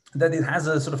 that it has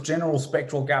a sort of general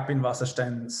spectral gap in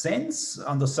Wasserstein sense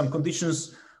under some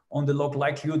conditions on the log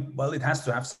likelihood. Well, it has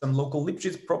to have some local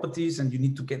Lipschitz properties, and you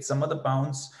need to get some other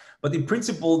bounds. But in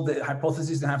principle, the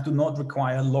hypothesis they have to not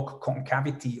require log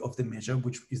concavity of the measure,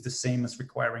 which is the same as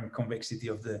requiring convexity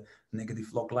of the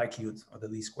negative log likelihood, or the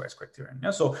least squares criterion.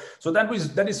 Yeah, so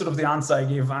that is sort of the answer I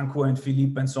gave Anko and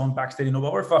Philippe and so on backstage in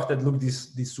Oberfach, that look,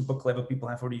 these super clever people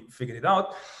have already figured it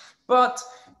out. But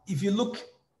if you look,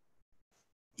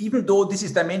 even though this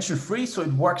is dimension free, so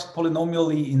it works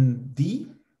polynomially in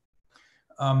D,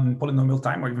 polynomial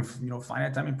time, or even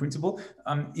finite time in principle,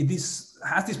 it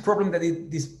has this problem that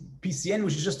this PCN,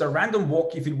 which is just a random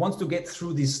walk, if it wants to get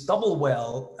through this double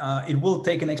well, it will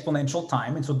take an exponential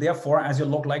time. And so therefore, as your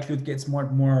log likelihood gets more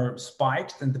and more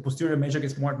spiked, and the posterior measure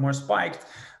gets more and more spiked,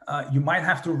 you might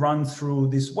have to run through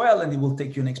this well, and it will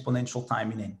take you an exponential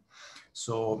time in n.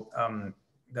 So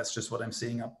that's just what I'm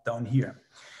saying down here.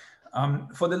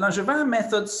 For the Langevin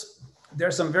methods, there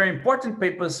are some very important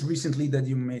papers recently that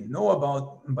you may know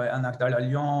about by Anak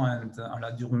Dalalian and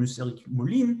Alain Durmus, Eric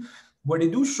Moulin, where they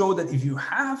do show that if you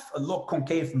have a log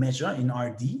concave measure in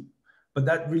RD, but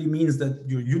that really means that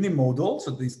you're unimodal,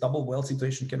 so this double well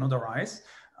situation cannot arise,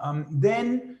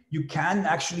 then you can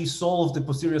actually solve the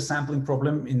posterior sampling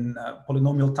problem in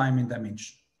polynomial time and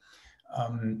dimension.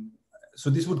 So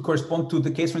this would correspond to the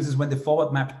case, for instance, when the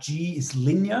forward map G is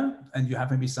linear, and you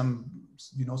have maybe some,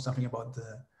 something about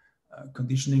the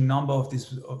conditioning number of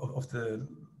this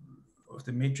of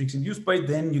the matrix induced by,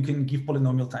 then you can give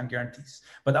polynomial time guarantees.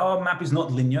 But our map is not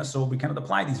linear, so we cannot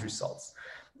apply these results.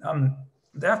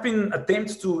 There have been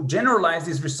attempts to generalize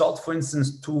this result, for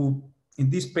instance, in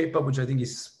this paper, which I think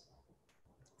is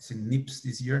in NIPS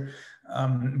this year,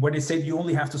 where they said you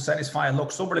only have to satisfy a log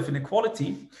Sobolev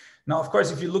inequality. Now, of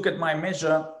course, if you look at my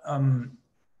measure,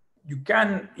 you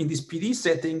can, in these PD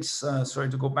settings, sorry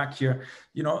to go back here,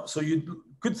 so you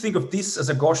could think of this as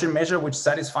a Gaussian measure which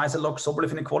satisfies a log Sobolev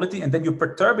inequality, and then you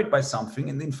perturb it by something.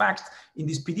 And in fact, in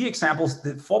these PD examples,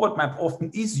 the forward map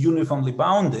often is uniformly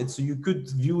bounded. So you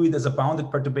could view it as a bounded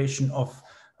perturbation of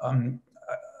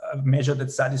a measure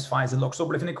that satisfies a log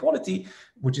Sobolev inequality,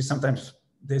 which is sometimes,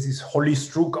 there's this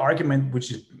Holly-Struck argument,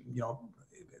 which is,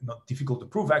 not difficult to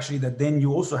prove actually, that then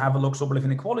you also have a log Sobolev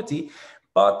inequality.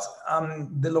 But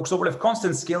the log Sobolev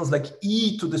constant scales like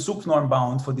e to the subnorm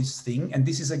bound for this thing. And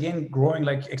this is again growing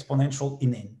like exponential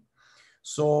in n.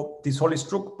 So this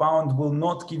Holly-Struck bound will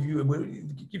not give you,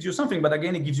 it gives you something, but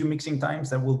again, it gives you mixing times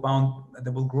that will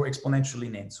grow exponentially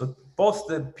in n. So both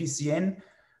the PCN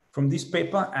from this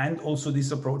paper and also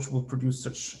this approach will produce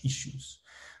such issues.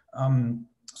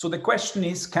 So the question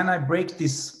is, can I break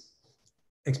this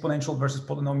exponential versus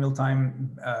polynomial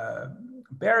time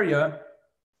barrier,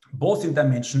 both in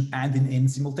dimension and in n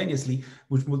simultaneously,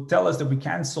 which will tell us that we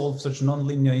can solve such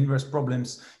nonlinear inverse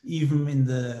problems, even in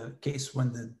the case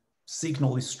when the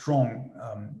signal is strong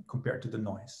compared to the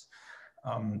noise.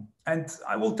 And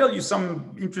I will tell you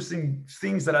some interesting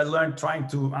things that I learned trying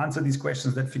to answer these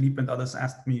questions that Philippe and others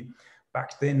asked me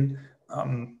back then.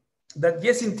 That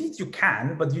yes, indeed you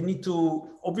can, but you need to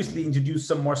obviously introduce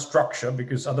some more structure,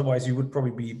 because otherwise you would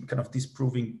probably be kind of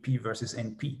disproving P versus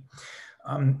NP.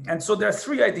 And so there are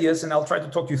three ideas, and I'll try to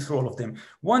talk you through all of them.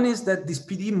 One is that these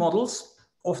PD models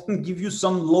often give you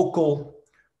some local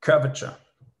curvature.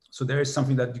 So there is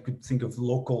something that you could think of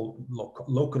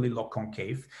locally log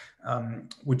concave,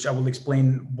 which I will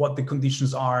explain what the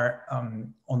conditions are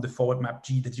on the forward map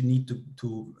G that you need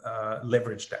to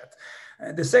leverage that.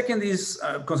 The second is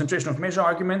concentration of measure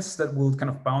arguments that will kind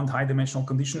of bound high dimensional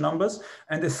condition numbers.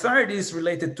 And the third is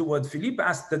related to what Philippe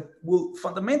asked, that will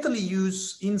fundamentally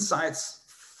use insights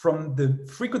from the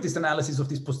frequentist analysis of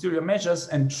these posterior measures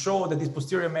and show that these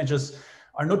posterior measures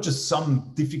are not just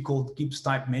some difficult Gibbs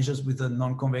type measures with a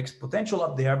non-convex potential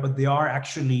up there, but they are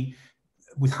actually,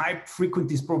 with high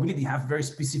frequentist probability, have very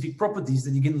specific properties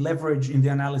that you can leverage in the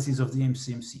analysis of the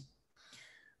MCMC.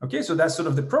 Okay, so that's sort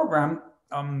of the program.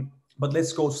 But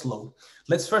let's go slow.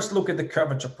 Let's first look at the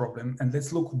curvature problem, and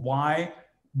let's look why,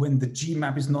 when the G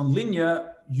map is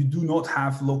nonlinear, you do not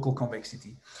have local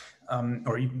convexity,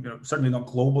 or even, certainly not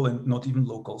global and not even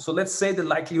local. So let's say the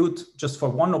likelihood just for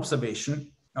one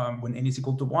observation, when n is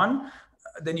equal to 1,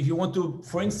 then if you want to,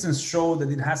 for instance, show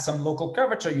that it has some local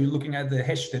curvature, you're looking at the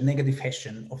negative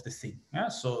Hessian of the thing. Yeah,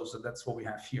 so that's what we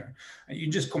have here. And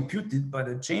you just compute it by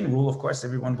the chain rule. Of course,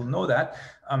 everyone will know that.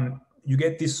 You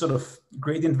get this sort of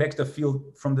gradient vector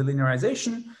field from the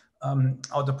linearization,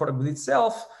 outer product with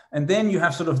itself, and then you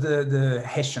have sort of the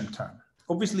Hessian term.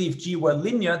 Obviously, if G were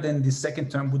linear, then this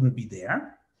second term wouldn't be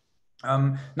there.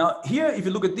 Now here, if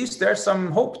you look at this, there's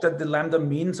some hope that the lambda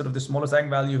mean, sort of the smallest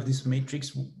eigenvalue of this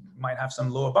matrix, might have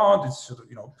some lower bound. It's sort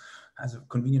of, has a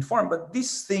convenient form, but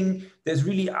this thing, there's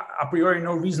really a priori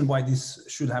no reason why this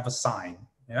should have a sign.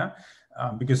 Yeah,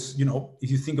 because, if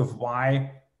you think of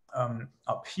y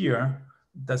up here,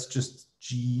 that's just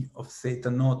G of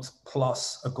theta naught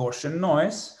plus a Gaussian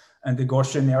noise, and the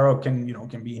Gaussian error can,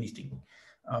 can be anything.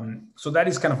 So that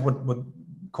is kind of what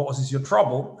causes your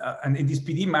trouble. And in these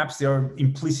PD maps, they are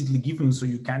implicitly given, so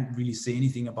you can't really say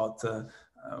anything about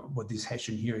what this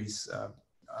Hessian here is.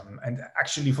 And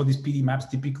actually for these PD maps,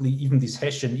 typically even this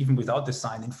Hessian, even without the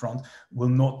sign in front, will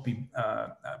not be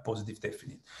positive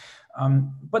definite.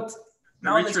 But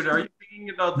now, Richard, are you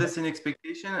thinking about this in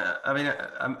expectation? I mean,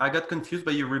 I got confused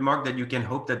by your remark that you can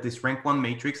hope that this rank 1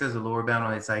 matrix has a lower bound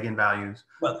on its eigenvalues.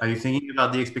 Well, are you thinking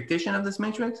about the expectation of this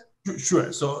matrix?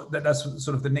 Sure. So that's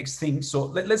sort of the next thing. So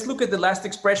let's look at the last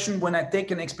expression when I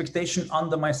take an expectation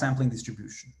under my sampling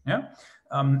distribution. Yeah.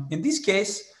 In this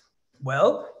case,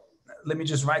 well, let me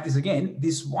just write this again.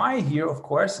 This y here, of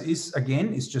course, is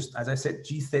just, as I said,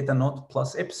 G theta naught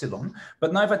plus epsilon.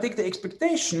 But now if I take the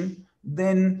expectation,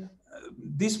 then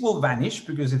this will vanish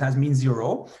because it has mean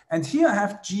 0. And here I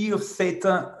have G of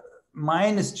theta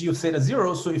minus G of theta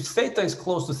 0. So if theta is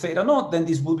close to theta naught, then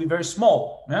this will be very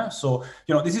small. Yeah. So,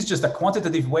 this is just a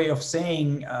quantitative way of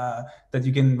saying that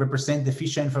you can represent the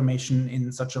Fisher information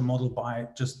in such a model by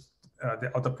just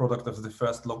the outer product of the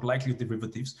first log likelihood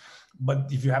derivatives. But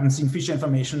if you haven't seen Fisher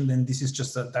information, then this is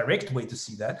just a direct way to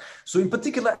see that. So in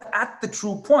particular, at the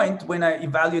true point, when I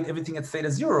evaluate everything at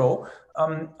theta 0,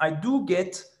 I do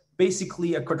get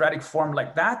basically a quadratic form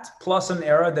like that, plus an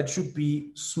error that should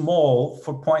be small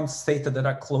for points theta that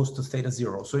are close to theta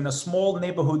 0. So in a small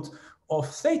neighborhood of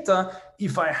theta,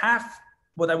 if I have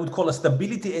what I would call a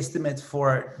stability estimate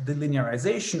for the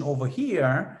linearization over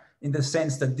here, in the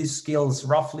sense that this scales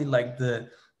roughly like the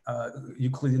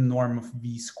Euclidean norm of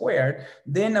v squared,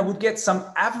 then I would get some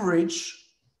average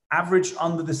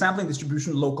under the sampling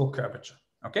distribution local curvature.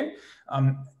 Okay,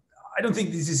 I don't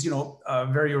think this is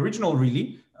very original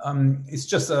really. It's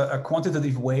just a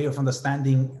quantitative way of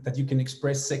understanding that you can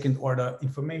express second order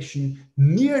information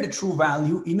near the true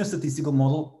value in a statistical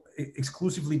model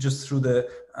exclusively just through the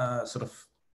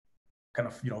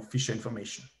Fisher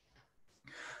information.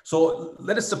 So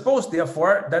let us suppose,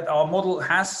 therefore, that our model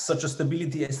has such a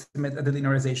stability estimate at the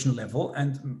linearization level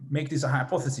and make this a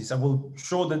hypothesis. I will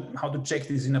show how to check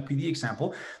this in a PD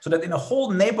example, so that in a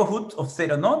whole neighborhood of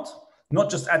theta naught, not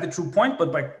just at the true point,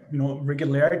 but by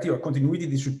regularity or continuity,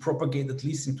 this should propagate at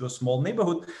least into a small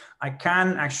neighborhood. I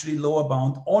can actually lower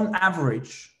bound on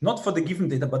average, not for the given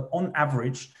data, but on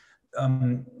average,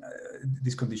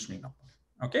 this conditioning number.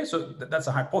 Okay, so that's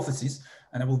a hypothesis,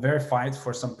 and I will verify it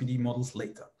for some PD models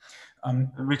later.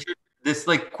 Richard, this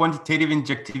like quantitative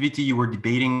injectivity you were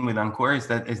debating with Encore, is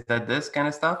that this kind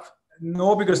of stuff?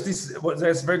 No, because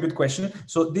that's a very good question.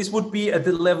 So this would be at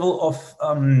the level of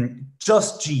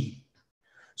just G.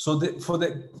 So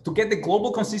to get the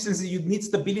global consistency, you need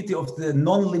stability of the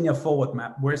nonlinear forward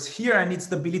map, whereas here I need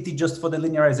stability just for the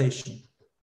linearization.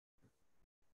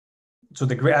 So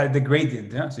the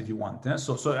gradient, yeah. So if you want, yeah.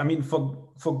 So I mean, for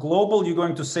global, you're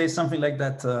going to say something like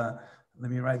that.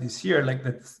 Let me write this here, like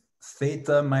that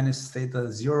theta minus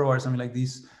theta 0 or something like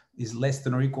this is less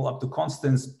than or equal up to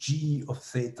constants g of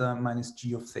theta minus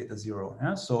g of theta 0.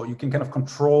 Yeah? So you can kind of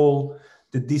control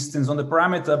the distance on the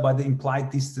parameter by the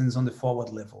implied distance on the forward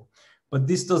level. But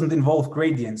this doesn't involve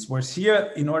gradients, whereas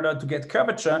here, in order to get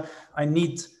curvature, I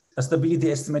need a stability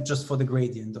estimate just for the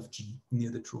gradient of g near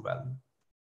the true value.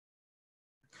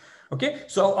 Okay,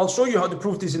 so I'll show you how to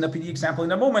prove this in a PD example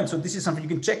in a moment. So this is something you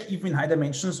can check even in high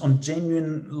dimensions on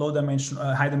genuine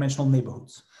high dimensional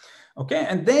neighborhoods. Okay,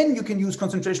 and then you can use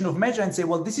concentration of measure and say,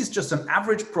 well, this is just an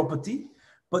average property,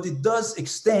 but it does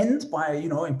extend by,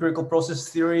 empirical process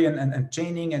theory and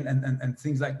chaining and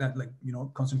things like that, like,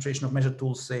 concentration of measure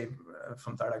tools, say,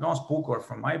 from Tarragon's book or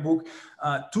from my book,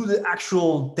 to the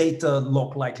actual data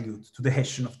log likelihood, to the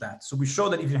Hessian of that. So we show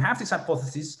that if you have this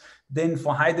hypothesis, then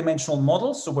for high dimensional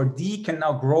models, so where D can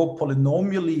now grow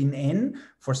polynomially in N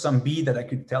for some B that I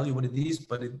could tell you what it is,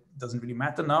 but it doesn't really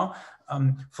matter now.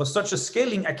 For such a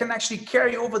scaling, I can actually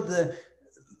carry over the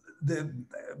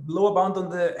lower bound on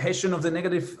the Hessian of the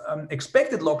negative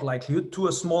expected log likelihood to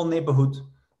a small neighborhood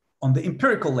on the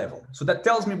empirical level. So that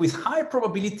tells me with high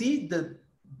probability, the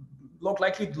log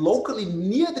likelihood locally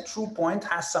near the true point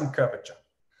has some curvature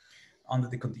under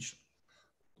the condition.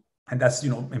 And that's,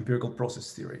 empirical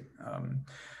process theory.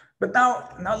 But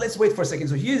now let's wait for a second.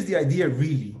 So here's the idea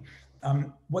really.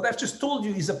 What I've just told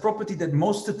you is a property that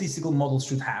most statistical models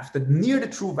should have, that near the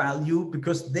true value,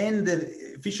 because then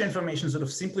the Fisher information sort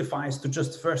of simplifies to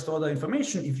just first order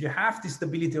information. If you have the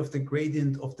stability of the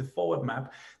gradient of the forward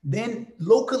map, then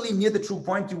locally near the true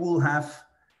point, you will have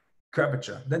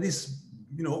curvature. That is,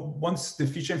 once the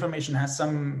Fisher information has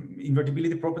some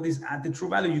invertibility properties at the true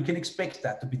value, you can expect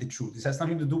that to be the truth. This has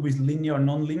nothing to do with linear or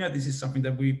non-linear. This is something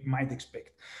that we might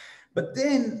expect. But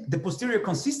then the posterior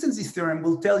consistency theorem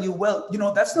will tell you, well,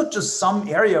 that's not just some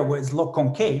area where it's log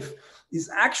concave, it's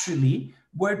actually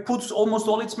where it puts almost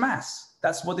all its mass.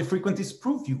 That's what the frequentists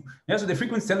prove you. Yeah, so the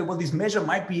frequentists tell you, well, this measure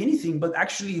might be anything, but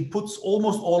actually it puts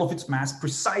almost all of its mass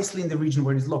precisely in the region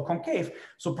where it is log concave.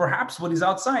 So perhaps what is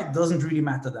outside doesn't really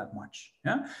matter that much.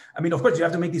 Yeah, I mean, of course, you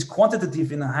have to make this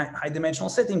quantitative in a high dimensional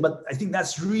setting, but I think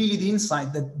that's really the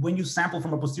insight, that when you sample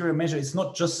from a posterior measure, it's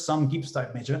not just some Gibbs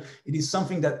type measure. It is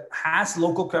something that has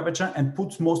local curvature and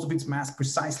puts most of its mass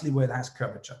precisely where it has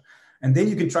curvature. And then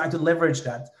you can try to leverage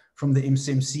that from the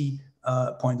MCMC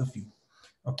point of view.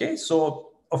 Okay,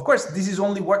 so of course, this is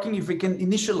only working if we can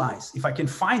initialize, if I can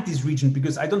find this region,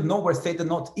 because I don't know where theta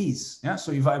naught is. Yeah,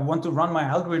 so if I want to run my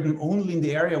algorithm only in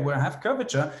the area where I have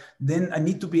curvature, then I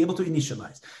need to be able to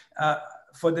initialize.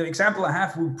 For the example I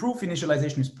have, we prove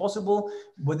initialization is possible.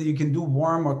 Whether you can do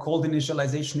warm or cold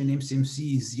initialization in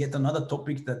MCMC is yet another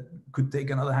topic that could take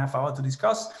another half hour to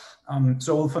discuss.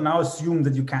 So we'll for now assume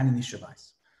that you can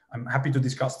initialize. I'm happy to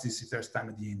discuss this if there's time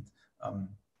at the end.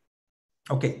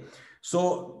 Okay.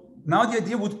 So now the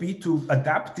idea would be to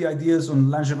adapt the ideas on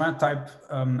Langevin type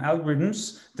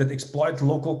algorithms that exploit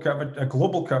local curvature,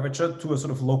 global curvature to a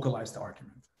sort of localized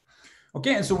argument.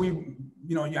 Okay, and so you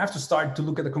have to start to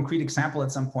look at a concrete example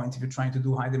at some point if you're trying to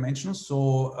do high dimensions.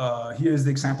 So here's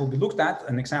the example we looked at,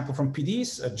 an example from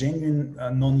PDs, a genuine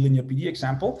nonlinear PD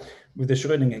example with the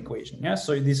Schrödinger equation. Yeah,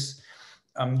 so this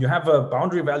you have a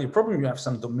boundary value problem, you have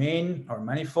some domain or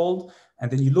manifold, and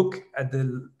then you look at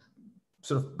the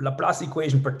sort of Laplace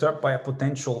equation perturbed by a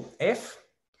potential f,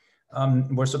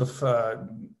 where sort of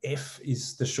f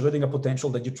is the Schrödinger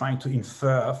potential that you're trying to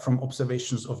infer from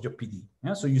observations of your PD.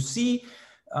 Yeah? So you see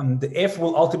the f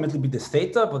will ultimately be the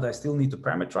theta, but I still need to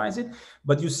parameterize it.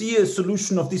 But you see a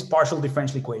solution of this partial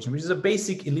differential equation, which is a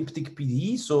basic elliptic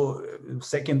PDE, so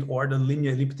second order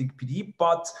linear elliptic PDE,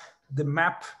 but the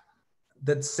map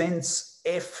that sends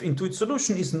f into its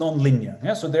solution is non-linear.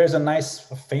 Yeah? So there's a nice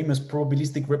famous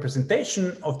probabilistic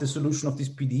representation of the solution of this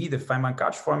PDE, the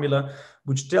Feynman-Kac formula,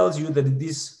 which tells you that it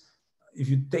is, if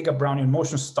you take a Brownian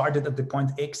motion started at the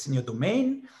point x in your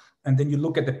domain, and then you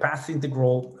look at the path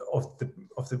integral of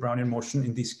the Brownian motion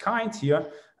in this kind here,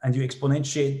 and you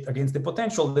exponentiate against the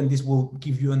potential, then this will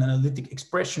give you an analytic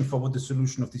expression for what the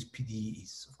solution of this PDE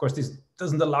is. Of course, this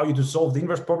doesn't allow you to solve the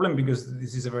inverse problem because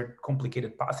this is a very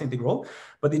complicated path integral,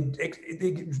 but it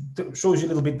shows you a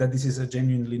little bit that this is a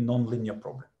genuinely nonlinear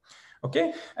problem.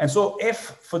 Okay, and so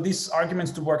f for these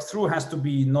arguments to work through has to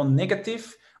be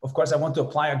non-negative. Of course, I want to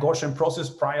apply a Gaussian process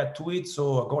prior to it,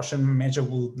 so a Gaussian measure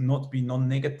will not be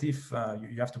non-negative.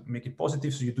 You have to make it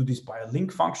positive, so you do this by a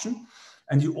link function.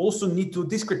 And you also need to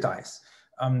discretize.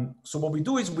 So what we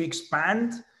do is we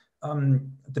expand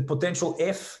the potential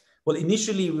f. Well,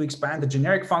 initially we expand the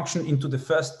generic function into the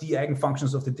first d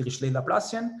eigenfunctions of the Dirichlet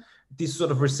Laplacian. This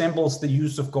sort of resembles the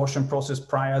use of Gaussian process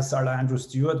priors a la Andrew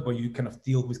Stewart, where you kind of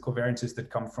deal with covariances that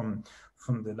come from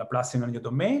the Laplacian on your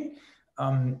domain.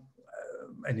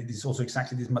 And it is also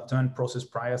exactly this Matern process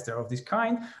priors there of this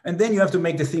kind. And then you have to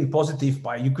make the thing positive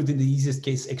by, you could in the easiest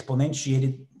case exponentiate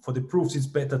it. For the proofs, it's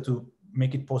better to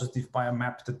make it positive by a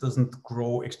map that doesn't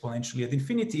grow exponentially at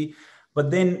infinity. But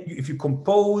then if you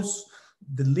compose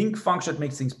the link function that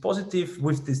makes things positive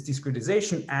with this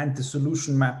discretization and the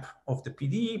solution map of the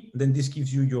PDE, then this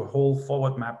gives you your whole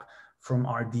forward map from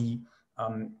RD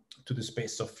to the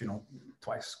space of,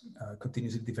 twice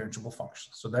continuously differentiable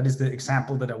functions. So that is the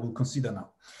example that I will consider now.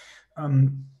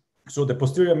 So the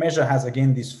posterior measure has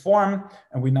again this form,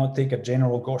 and we now take a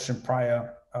general Gaussian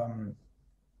prior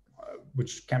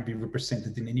which can be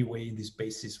represented in any way in this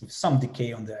basis with some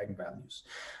decay on the eigenvalues.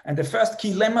 And the first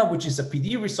key lemma, which is a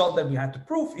PDE result that we had to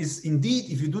prove, is indeed,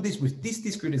 if you do this with this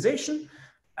discretization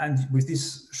and with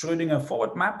this Schrödinger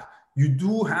forward map, you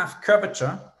do have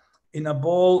curvature in a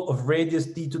ball of radius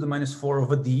d to the minus 4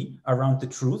 over d around the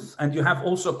truth. And you have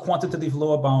also a quantitative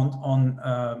lower bound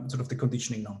on sort of the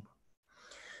conditioning number.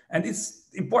 And it's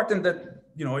important that,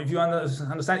 if you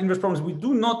understand inverse problems, we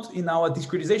do not in our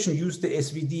discretization use the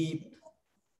SVD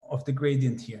of the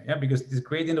gradient here, because this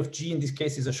gradient of G in this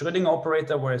case is a Schrödinger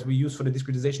operator, whereas we use for the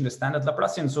discretization the standard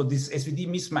Laplacian. So this SVD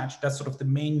mismatch, that's sort of the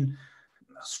main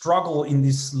struggle in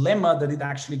this lemma, that it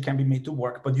actually can be made to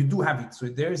work, but you do have it. So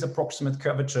there is approximate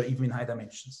curvature even in high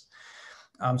dimensions.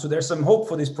 So there's some hope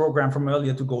for this program from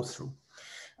earlier to go through.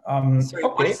 Sorry,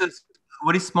 okay.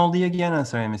 What is small d again?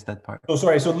 Sorry, I missed that part. Oh,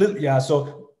 sorry. So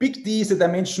so big D is the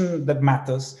dimension that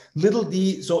matters. Little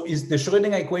d, so is the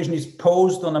Schrödinger equation is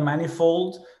posed on a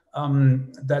manifold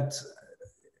that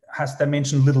has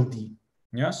dimension little d.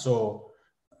 Yeah. So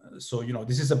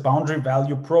this is a boundary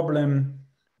value problem,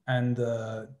 and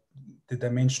the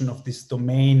dimension of this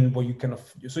domain where you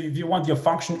so if you want your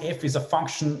function f is a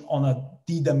function on a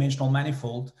d-dimensional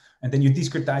manifold, and then you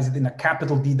discretize it in a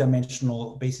capital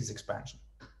D-dimensional basis expansion.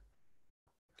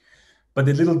 But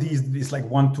the little d is like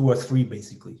 1, 2, or 3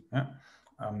 basically,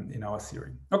 in our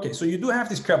theory. Okay, so you do have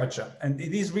this curvature, and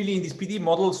it is really in this PD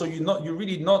model. So you're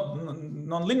really not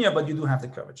non-linear, but you do have the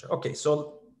curvature. Okay,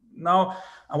 so now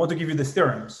I want to give you the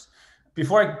theorems.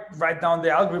 Before I write down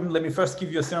the algorithm, let me first give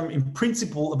you a theorem in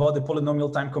principle about the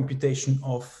polynomial time computation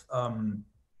of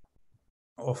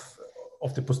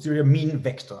the posterior mean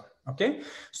vector. Okay,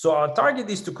 so our target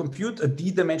is to compute a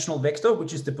d-dimensional vector,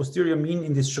 which is the posterior mean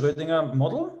in this Schrödinger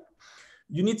model.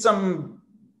 You need some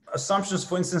assumptions,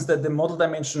 for instance, that the model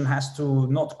dimension has to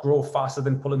not grow faster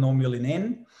than polynomial in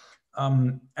n.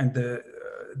 And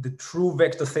the true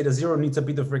vector theta 0 needs a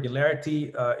bit of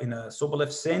regularity in a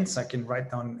Sobolev sense. I can write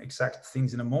down exact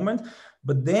things in a moment.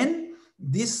 But then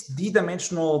this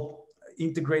d-dimensional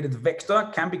integrated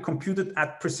vector can be computed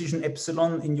at precision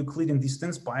epsilon in Euclidean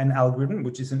distance by an algorithm,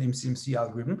 which is an MCMC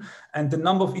algorithm. And the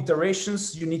number of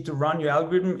iterations you need to run your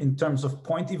algorithm in terms of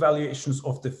point evaluations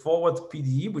of the forward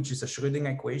PDE, which is a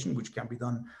Schrödinger equation, which can be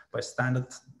done by standard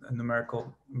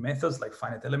numerical methods like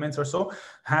finite elements or so,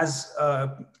 has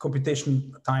a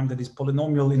computation time that is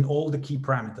polynomial in all the key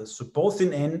parameters. So both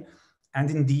in n and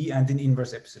in d and in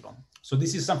inverse epsilon. So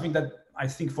this is something that I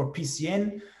think for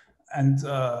PCN and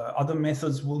other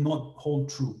methods will not hold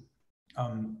true.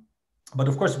 But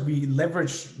of course, we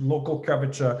leverage local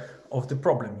curvature of the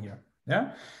problem here.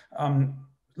 Yeah.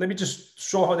 Let me just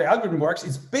show how the algorithm works.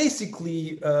 It's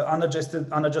basically unadjusted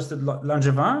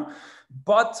Langevin,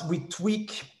 but we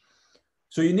tweak.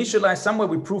 So you initialize somewhere,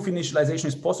 we prove initialization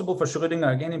is possible for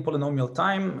Schrödinger, again in polynomial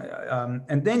time.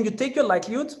 And then you take your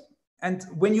likelihood, and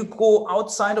when you go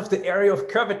outside of the area of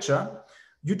curvature,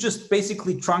 you just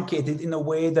basically truncate it in a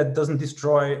way that doesn't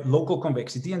destroy local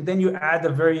convexity. And then you add a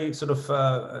very sort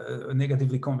of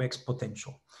negatively convex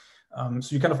potential. So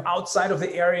you're kind of outside of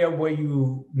the area where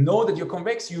you know that you're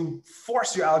convex, you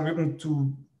force your algorithm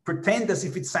to pretend as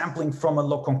if it's sampling from a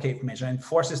log concave measure, and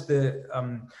forces the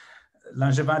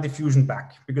Langevin diffusion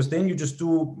back, because then you just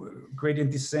do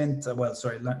gradient descent,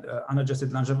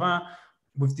 unadjusted Langevin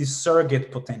with this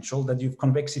surrogate potential that you've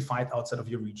convexified outside of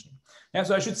your region. Yeah,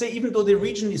 so I should say, even though the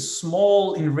region is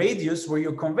small in radius where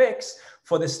you're convex,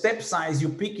 for the step size you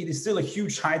pick, it is still a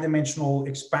huge high dimensional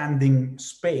expanding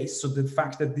space. So the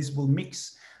fact that this will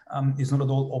mix is not at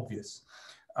all obvious.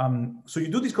 So you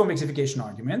do this convexification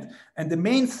argument, and the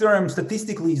main theorem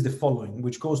statistically is the following,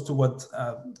 which goes to what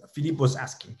Philippe was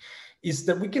asking, is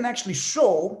that we can actually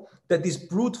show that this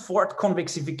brute force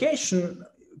convexification,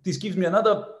 this gives me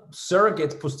another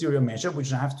surrogate posterior measure,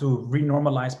 which I have to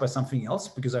renormalize by something else,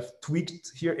 because I've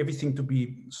tweaked here everything to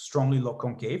be strongly log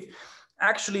concave.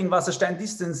 Actually, in Wasserstein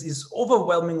distance is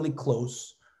overwhelmingly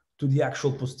close to the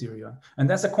actual posterior. And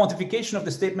that's a quantification of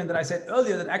the statement that I said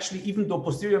earlier, that actually, even though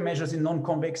posterior measures in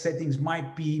non-convex settings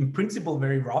might be in principle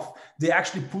very rough, they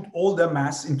actually put all their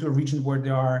mass into a region where they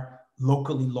are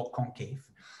locally log concave.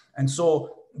 And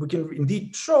so we can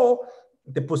indeed show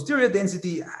the posterior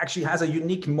density actually has a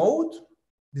unique mode.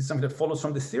 This is something that follows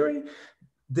from the theory.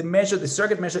 The measure, the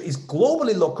surrogate measure, is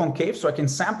globally log concave, so I can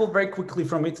sample very quickly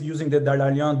from it using the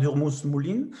Dahlalian, Durmus,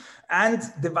 Moulin. And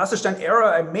the Wasserstein error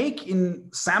I make in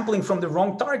sampling from the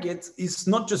wrong target is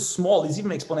not just small, it's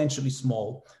even exponentially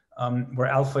small, where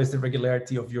alpha is the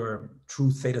regularity of your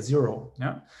true theta zero.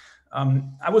 Yeah?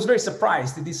 I was very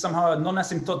surprised. It is somehow a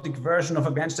non-asymptotic version of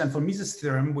a Bernstein von Mises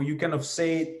theorem, where you kind of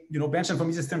say, you know, Bernstein von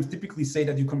Mises theorems typically say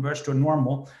that you converge to a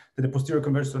normal, that the posterior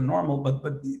converges to a normal,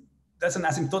 but that's an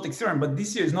asymptotic theorem, but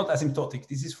this here is not asymptotic.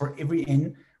 This is for every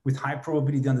n with high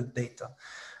probability on the data.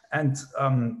 And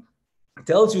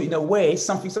tells you in a way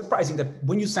something surprising, that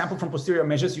when you sample from posterior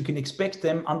measures, you can expect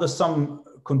them under some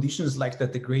conditions, like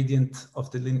that the gradient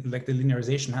of the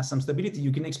linearization has some stability.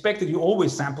 You can expect that you're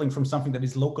always sampling from something that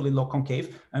is locally log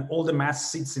concave and all the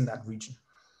mass sits in that region.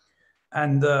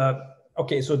 And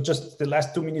okay, so just the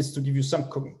last 2 minutes to give you some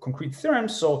concrete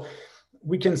theorems. So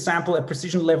we can sample at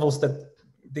precision levels that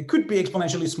they could be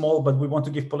exponentially small, but we want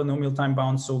to give polynomial time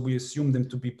bounds, so we assume them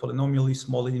to be polynomially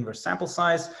small in inverse sample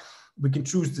size. We can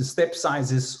choose the step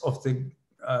sizes of the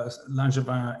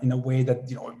Langevin in a way that,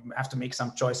 you know, you have to make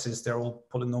some choices. They're all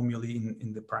polynomially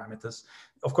in the parameters.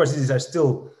 Of course, these are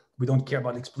still, we don't care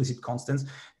about explicit constants.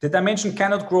 The dimension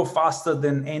cannot grow faster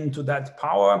than n to that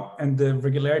power, and the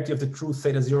regularity of the true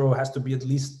theta zero has to be at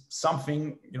least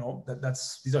something, you know,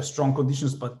 these are strong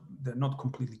conditions, but they're not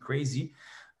completely crazy.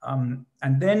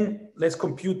 And then let's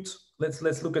compute,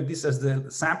 let's look at this as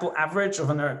the sample average of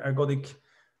an ergodic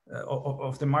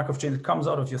of the Markov chain that comes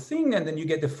out of your thing, and then you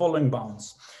get the following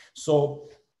bounds. So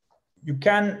you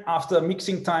can, after a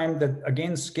mixing time that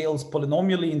again scales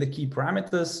polynomially in the key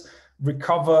parameters,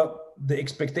 recover the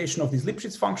expectation of this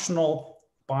Lipschitz functional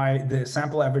by the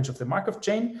sample average of the Markov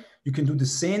chain. You can do the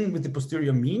same with the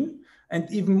posterior mean. And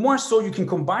even more so, you can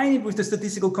combine it with the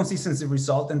statistical consistency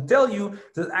result and tell you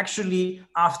that actually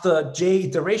after j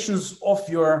iterations of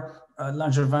your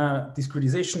Langevin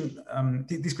discretization,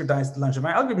 discretized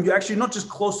Langevin algorithm, you're actually not just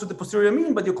close to the posterior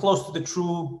mean, but you're close to the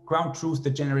true ground truth that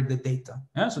generate the data.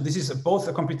 Yeah? So this is both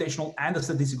a computational and a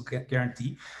statistical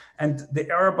guarantee. And the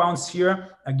error bounds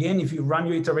here, again, if you run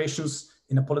your iterations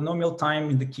in a polynomial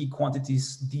time in the key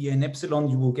quantities d and epsilon,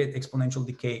 you will get exponential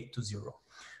decay to 0.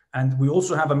 And we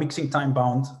also have a mixing time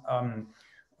bound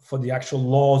for the actual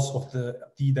laws of the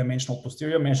d-dimensional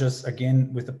posterior measures,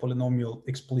 again, with the polynomial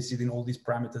explicit in all these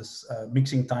parameters,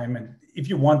 mixing time. And if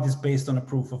you want this based on a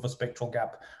proof of a spectral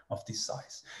gap of this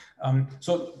size.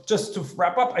 So just to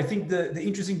wrap up, I think the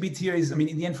interesting bit here is, I mean,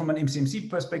 in the end, from an MCMC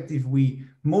perspective, we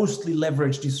mostly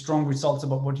leverage these strong results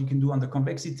about what you can do under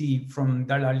convexity from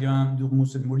Dahlalian,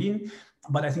 Durmus, and Moulin.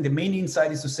 But I think the main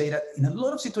insight is to say that in a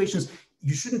lot of situations,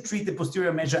 you shouldn't treat the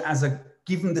posterior measure as a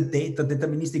given the data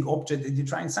deterministic object that you're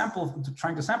trying to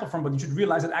sample from, but you should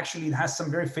realize that actually it has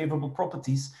some very favorable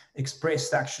properties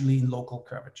expressed actually in local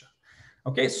curvature.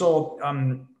 Okay, so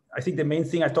I think the main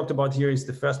thing I talked about here is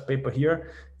the first paper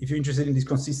here. If you're interested in these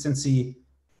consistency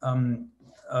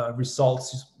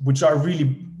results, which are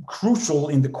really crucial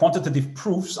in the quantitative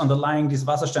proofs underlying this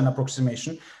Wasserstein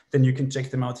approximation, then you can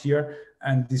check them out here.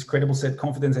 And this credible set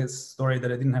confidence story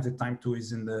that I didn't have the time to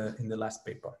is in the last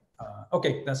paper.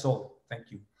 Okay, that's all. Thank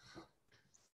you.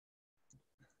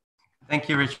 Thank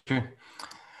you, Richard.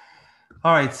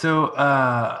 All right, so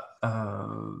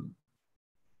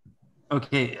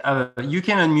okay, you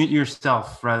can unmute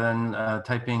yourself rather than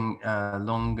typing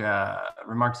long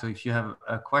remarks. So if you have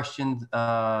a question,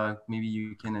 maybe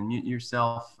you can unmute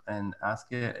yourself and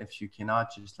ask it. If you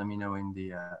cannot, just let me know in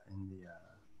the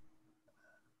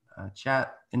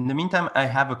chat. In the meantime, I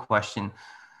have a question.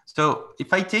 So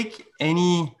if I take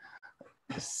any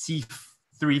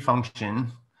C3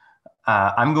 function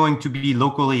I'm going to be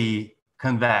locally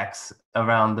convex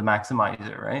around the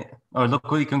maximizer, right? Or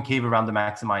locally concave around the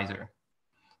maximizer.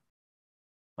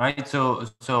 Right. So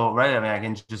right. I mean, I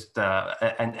can just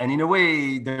and in a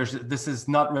way, this is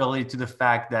not related to the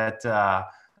fact that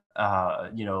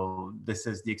this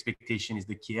is the expectation is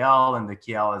the KL, and the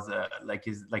KL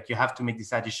is like you have to make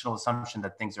this additional assumption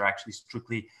that things are actually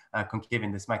strictly concave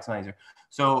in this maximizer.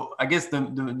 So I guess the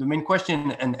main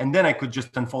question, and then I could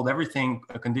just unfold everything,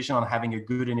 a condition on having a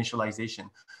good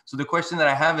initialization. So the question that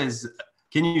I have is,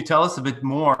 can you tell us a bit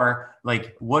more,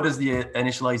 like what does the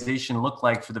initialization look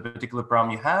like for the particular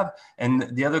problem you have?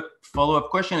 And the other follow-up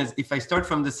question is, if I start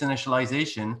from this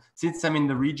initialization, since I'm in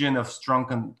the region of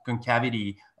strong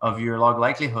concavity of your log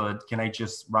likelihood, can I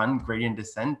just run gradient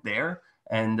descent there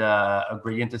and a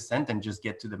gradient descent and just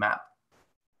get to the map?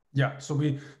 Yeah,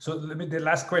 the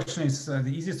last question is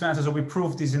the easiest to answer. So we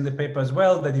proved this in the paper as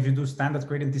well, that if you do standard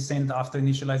gradient descent after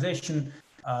initialization,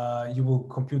 you will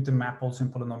compute the map also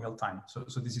in polynomial time.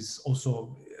 So this is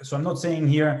also, so I'm not saying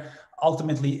here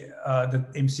ultimately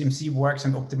that MCMC works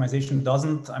and optimization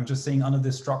doesn't. I'm just saying under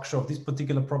the structure of this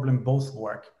particular problem, both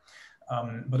work.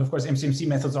 But of course, MCMC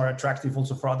methods are attractive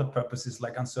also for other purposes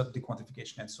like uncertainty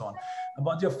quantification and so on.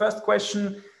 About your first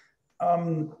question,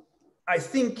 I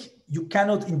think you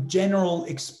cannot in general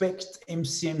expect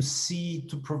MCMC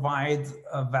to provide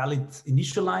a valid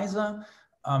initializer.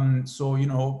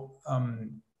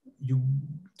 You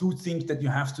do think that you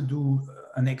have to do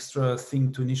an extra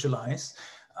thing to initialize.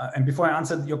 And before I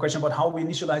answered your question about how we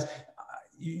initialize,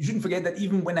 you shouldn't forget that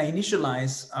even when I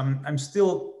initialize, I'm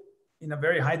still in a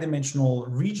very high dimensional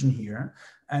region here.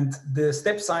 And the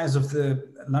step size of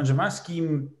the Langevin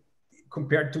scheme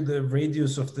compared to the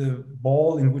radius of the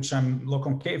ball in which I'm log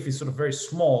concave is sort of very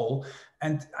small.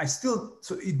 And so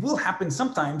it will happen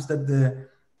sometimes that the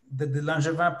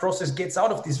Langevin process gets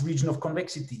out of this region of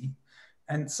convexity.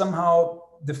 And somehow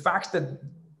the fact that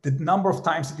the number of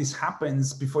times that this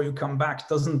happens before you come back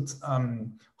doesn't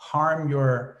harm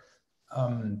your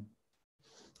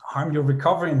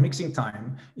recovery and mixing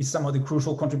time is somehow the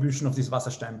crucial contribution of this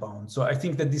Wasserstein bound. So I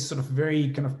think that this sort of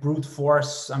very kind of brute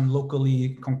force, I'm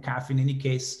locally concave in any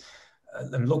case,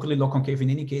 I'm locally log concave in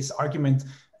any case argument,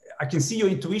 I can see your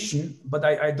intuition, but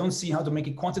I don't see how to make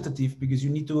it quantitative, because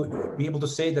you need to be able to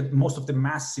say that most of the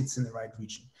mass sits in the right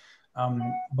region.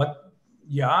 But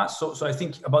yeah, so I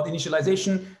think about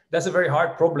initialization, that's a very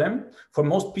hard problem. For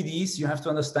most PDEs, you have to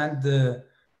understand the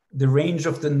range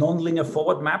of the nonlinear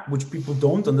forward map, which people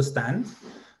don't understand.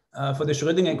 For the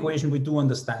Schrödinger equation, we do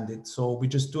understand it. So we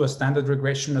just do a standard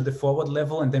regression at the forward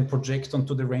level and then project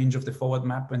onto the range of the forward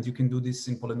map, and you can do this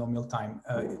in polynomial time.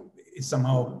 It's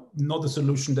somehow not a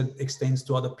solution that extends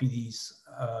to other PDEs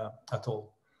at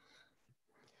all.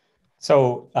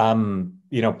 So,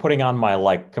 putting on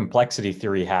my complexity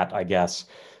theory hat, I guess.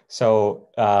 So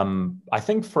I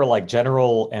think for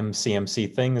general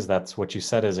MCMC things, that's what you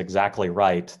said is exactly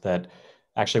right. That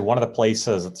actually one of the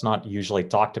places it's not usually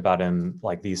talked about in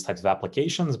these types of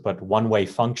applications, but one-way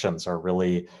functions are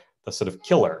really the sort of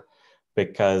killer,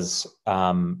 because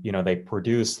they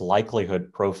produce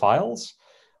likelihood profiles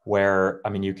where,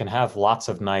 you can have lots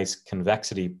of nice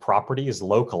convexity properties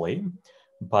locally,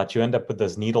 but you end up with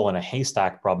this needle in a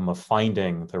haystack problem of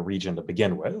finding the region to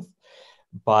begin with.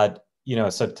 But,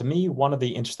 so to me, one of the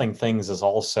interesting things is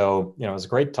also, it was a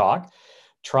great talk,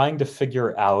 trying to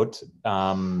figure out,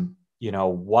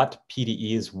 what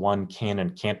PDEs one can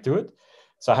and can't do it.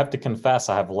 So I have to confess,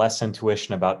 I have less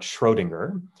intuition about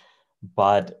Schrödinger,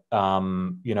 but,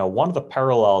 one of the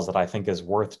parallels that I think is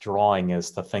worth drawing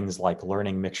is to things like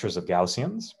learning mixtures of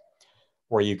Gaussians,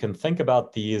 where you can think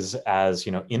about these as,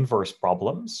 inverse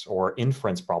problems or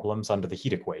inference problems under the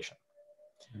heat equation.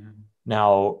 Mm-hmm.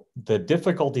 Now, the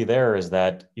difficulty there is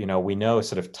that, we know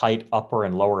sort of tight upper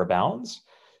and lower bounds,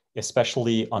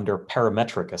 especially under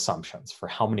parametric assumptions for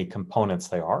how many components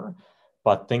they are.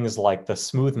 But things like the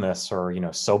smoothness or,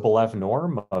 Sobolev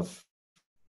norm of,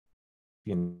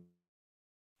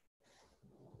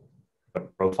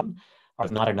 are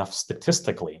not enough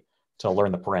statistically to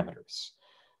learn the parameters.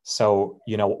 So,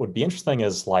 what would be interesting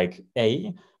is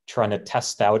trying to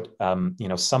test out,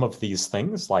 some of these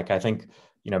things. I think,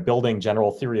 building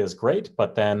general theory is great,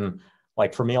 but then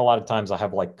for me, a lot of times I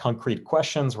have concrete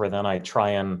questions where then I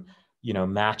try and,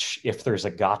 match if there's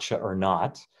a gotcha or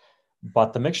not.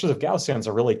 But the mixtures of Gaussians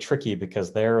are really tricky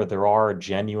because there are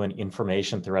genuine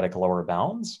information theoretic lower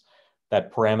bounds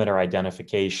that parameter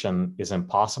identification is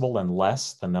impossible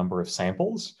unless the number of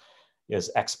samples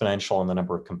is exponential in the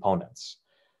number of components.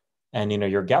 And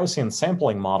your Gaussian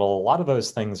sampling model, a lot of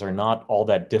those things are not all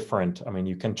that different.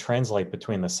 You can translate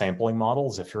between the sampling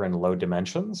models if you're in low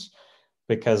dimensions,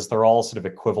 because they're all sort of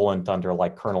equivalent under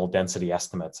like kernel density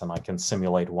estimates, and I can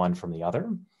simulate one from the other.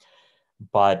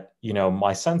 But, you know,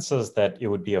 my sense is that it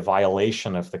would be a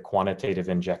violation of the quantitative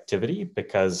injectivity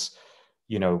because,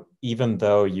 you know, even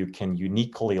though you can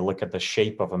uniquely look at the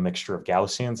shape of a mixture of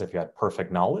Gaussians if you had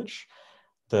perfect knowledge,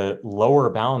 the lower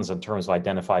bounds in terms of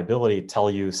identifiability tell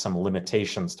you some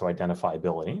limitations to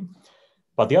identifiability.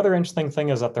 But the other interesting thing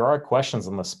is that there are questions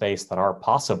in the space that are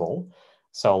possible.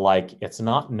 So like it's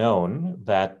not known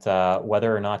that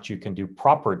whether or not you can do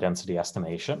proper density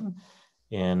estimation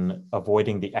in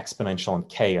avoiding the exponential in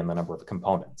k in the number of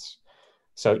components.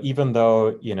 So even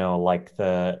though, you know, like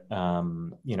the,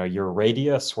 you know, your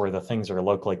radius where the things are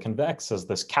locally convex is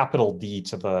this capital D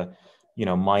to the, you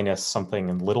know, minus something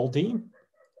in little d,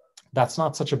 that's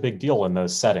not such a big deal in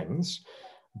those settings.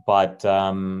 But,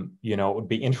 you know, it would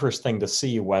be interesting to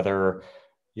see whether,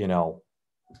 you know,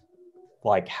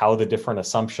 like how the different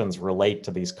assumptions relate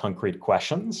to these concrete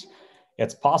questions.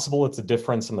 It's possible it's a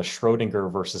difference in the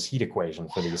Schrodinger versus heat equation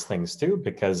for these things too,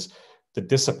 because the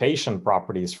dissipation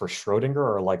properties for Schrodinger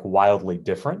are like wildly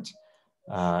different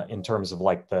in terms of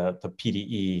like the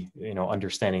PDE, you know,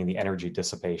 understanding the energy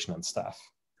dissipation and stuff.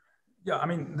 Yeah, I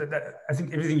mean, I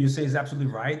think everything you say is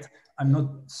absolutely right. I'm not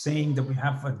saying that we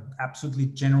have an absolutely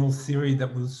general theory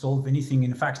that will solve anything.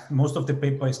 In fact, most of the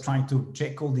paper is trying to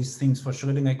check all these things for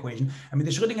Schrodinger equation. I mean,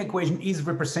 the Schrodinger equation is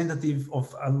representative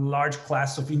of a large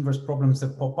class of inverse problems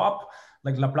that pop up,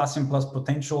 like Laplacian plus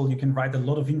potential. You can write a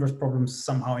lot of inverse problems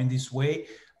somehow in this way.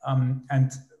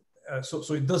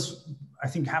 So it does, I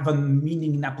think, have a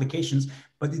meaning in applications,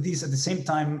 but it is at the same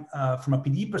time, from a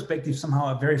PDE perspective,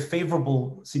 somehow a very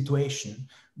favorable situation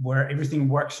where everything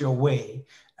works your way.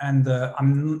 And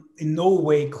I'm in no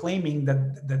way claiming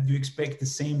that you expect the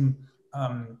same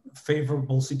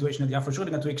favorable situation that you have for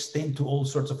Schrodinger to extend to all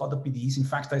sorts of other PDEs. In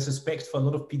fact, I suspect for a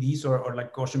lot of PDEs or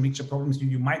like Gaussian mixture problems,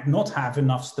 you might not have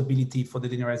enough stability for the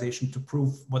linearization to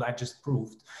prove what I just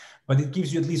proved. But it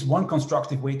gives you at least one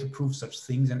constructive way to prove such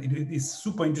things. And it is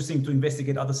super interesting to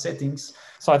investigate other settings.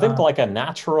 So I think like a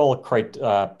natural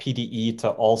PDE to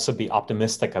also be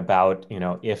optimistic about, you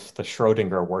know, if the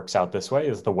Schrodinger works out this way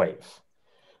is the wave.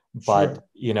 But, sure.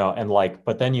 You know, and like,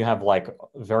 but then you have like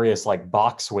various like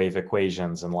box wave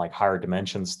equations and like higher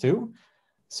dimensions too.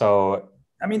 So,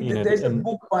 I mean, there's a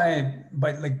book by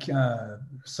like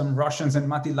some Russians and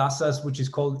Mati Lassas, which is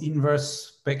called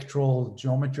Inverse Spectral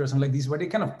Geometry or something like this, where they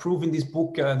kind of prove in this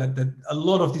book that a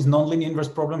lot of these nonlinear inverse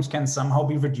problems can somehow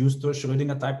be reduced to a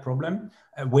Schrodinger type problem,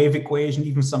 a wave equation,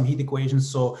 even some heat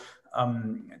equations. So,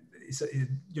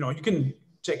 you know, you can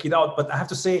check it out, but I have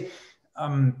to say,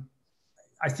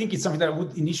 I think it's something that I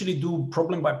would initially do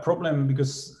problem by problem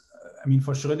because, I mean,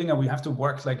 for Schrodinger, we have to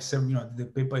work like, you know, the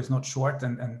paper is not short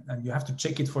and you have to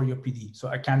check it for your PD. So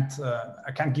I can't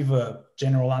give a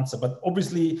general answer, but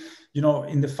obviously, you know,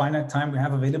 in the finite time we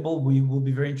have available, we will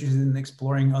be very interested in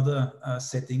exploring other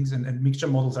settings and mixture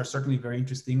models are certainly very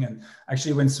interesting. And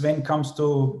actually when Sven comes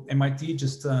to MIT,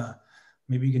 just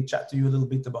maybe he can chat to you a little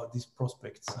bit about these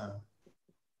prospects.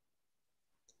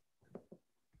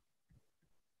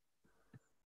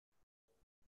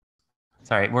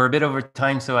 Sorry, we're a bit over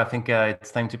time, so I think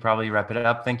it's time to probably wrap it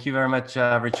up. Thank you very much,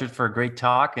 Richard, for a great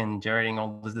talk and generating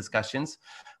all these discussions.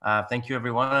 Thank you,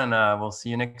 everyone, and we'll see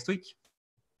you next week.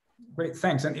 Great,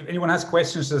 thanks. And if anyone has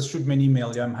questions, just shoot me an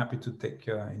email. Yeah, I'm happy to take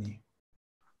any.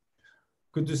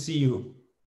 Good to see you.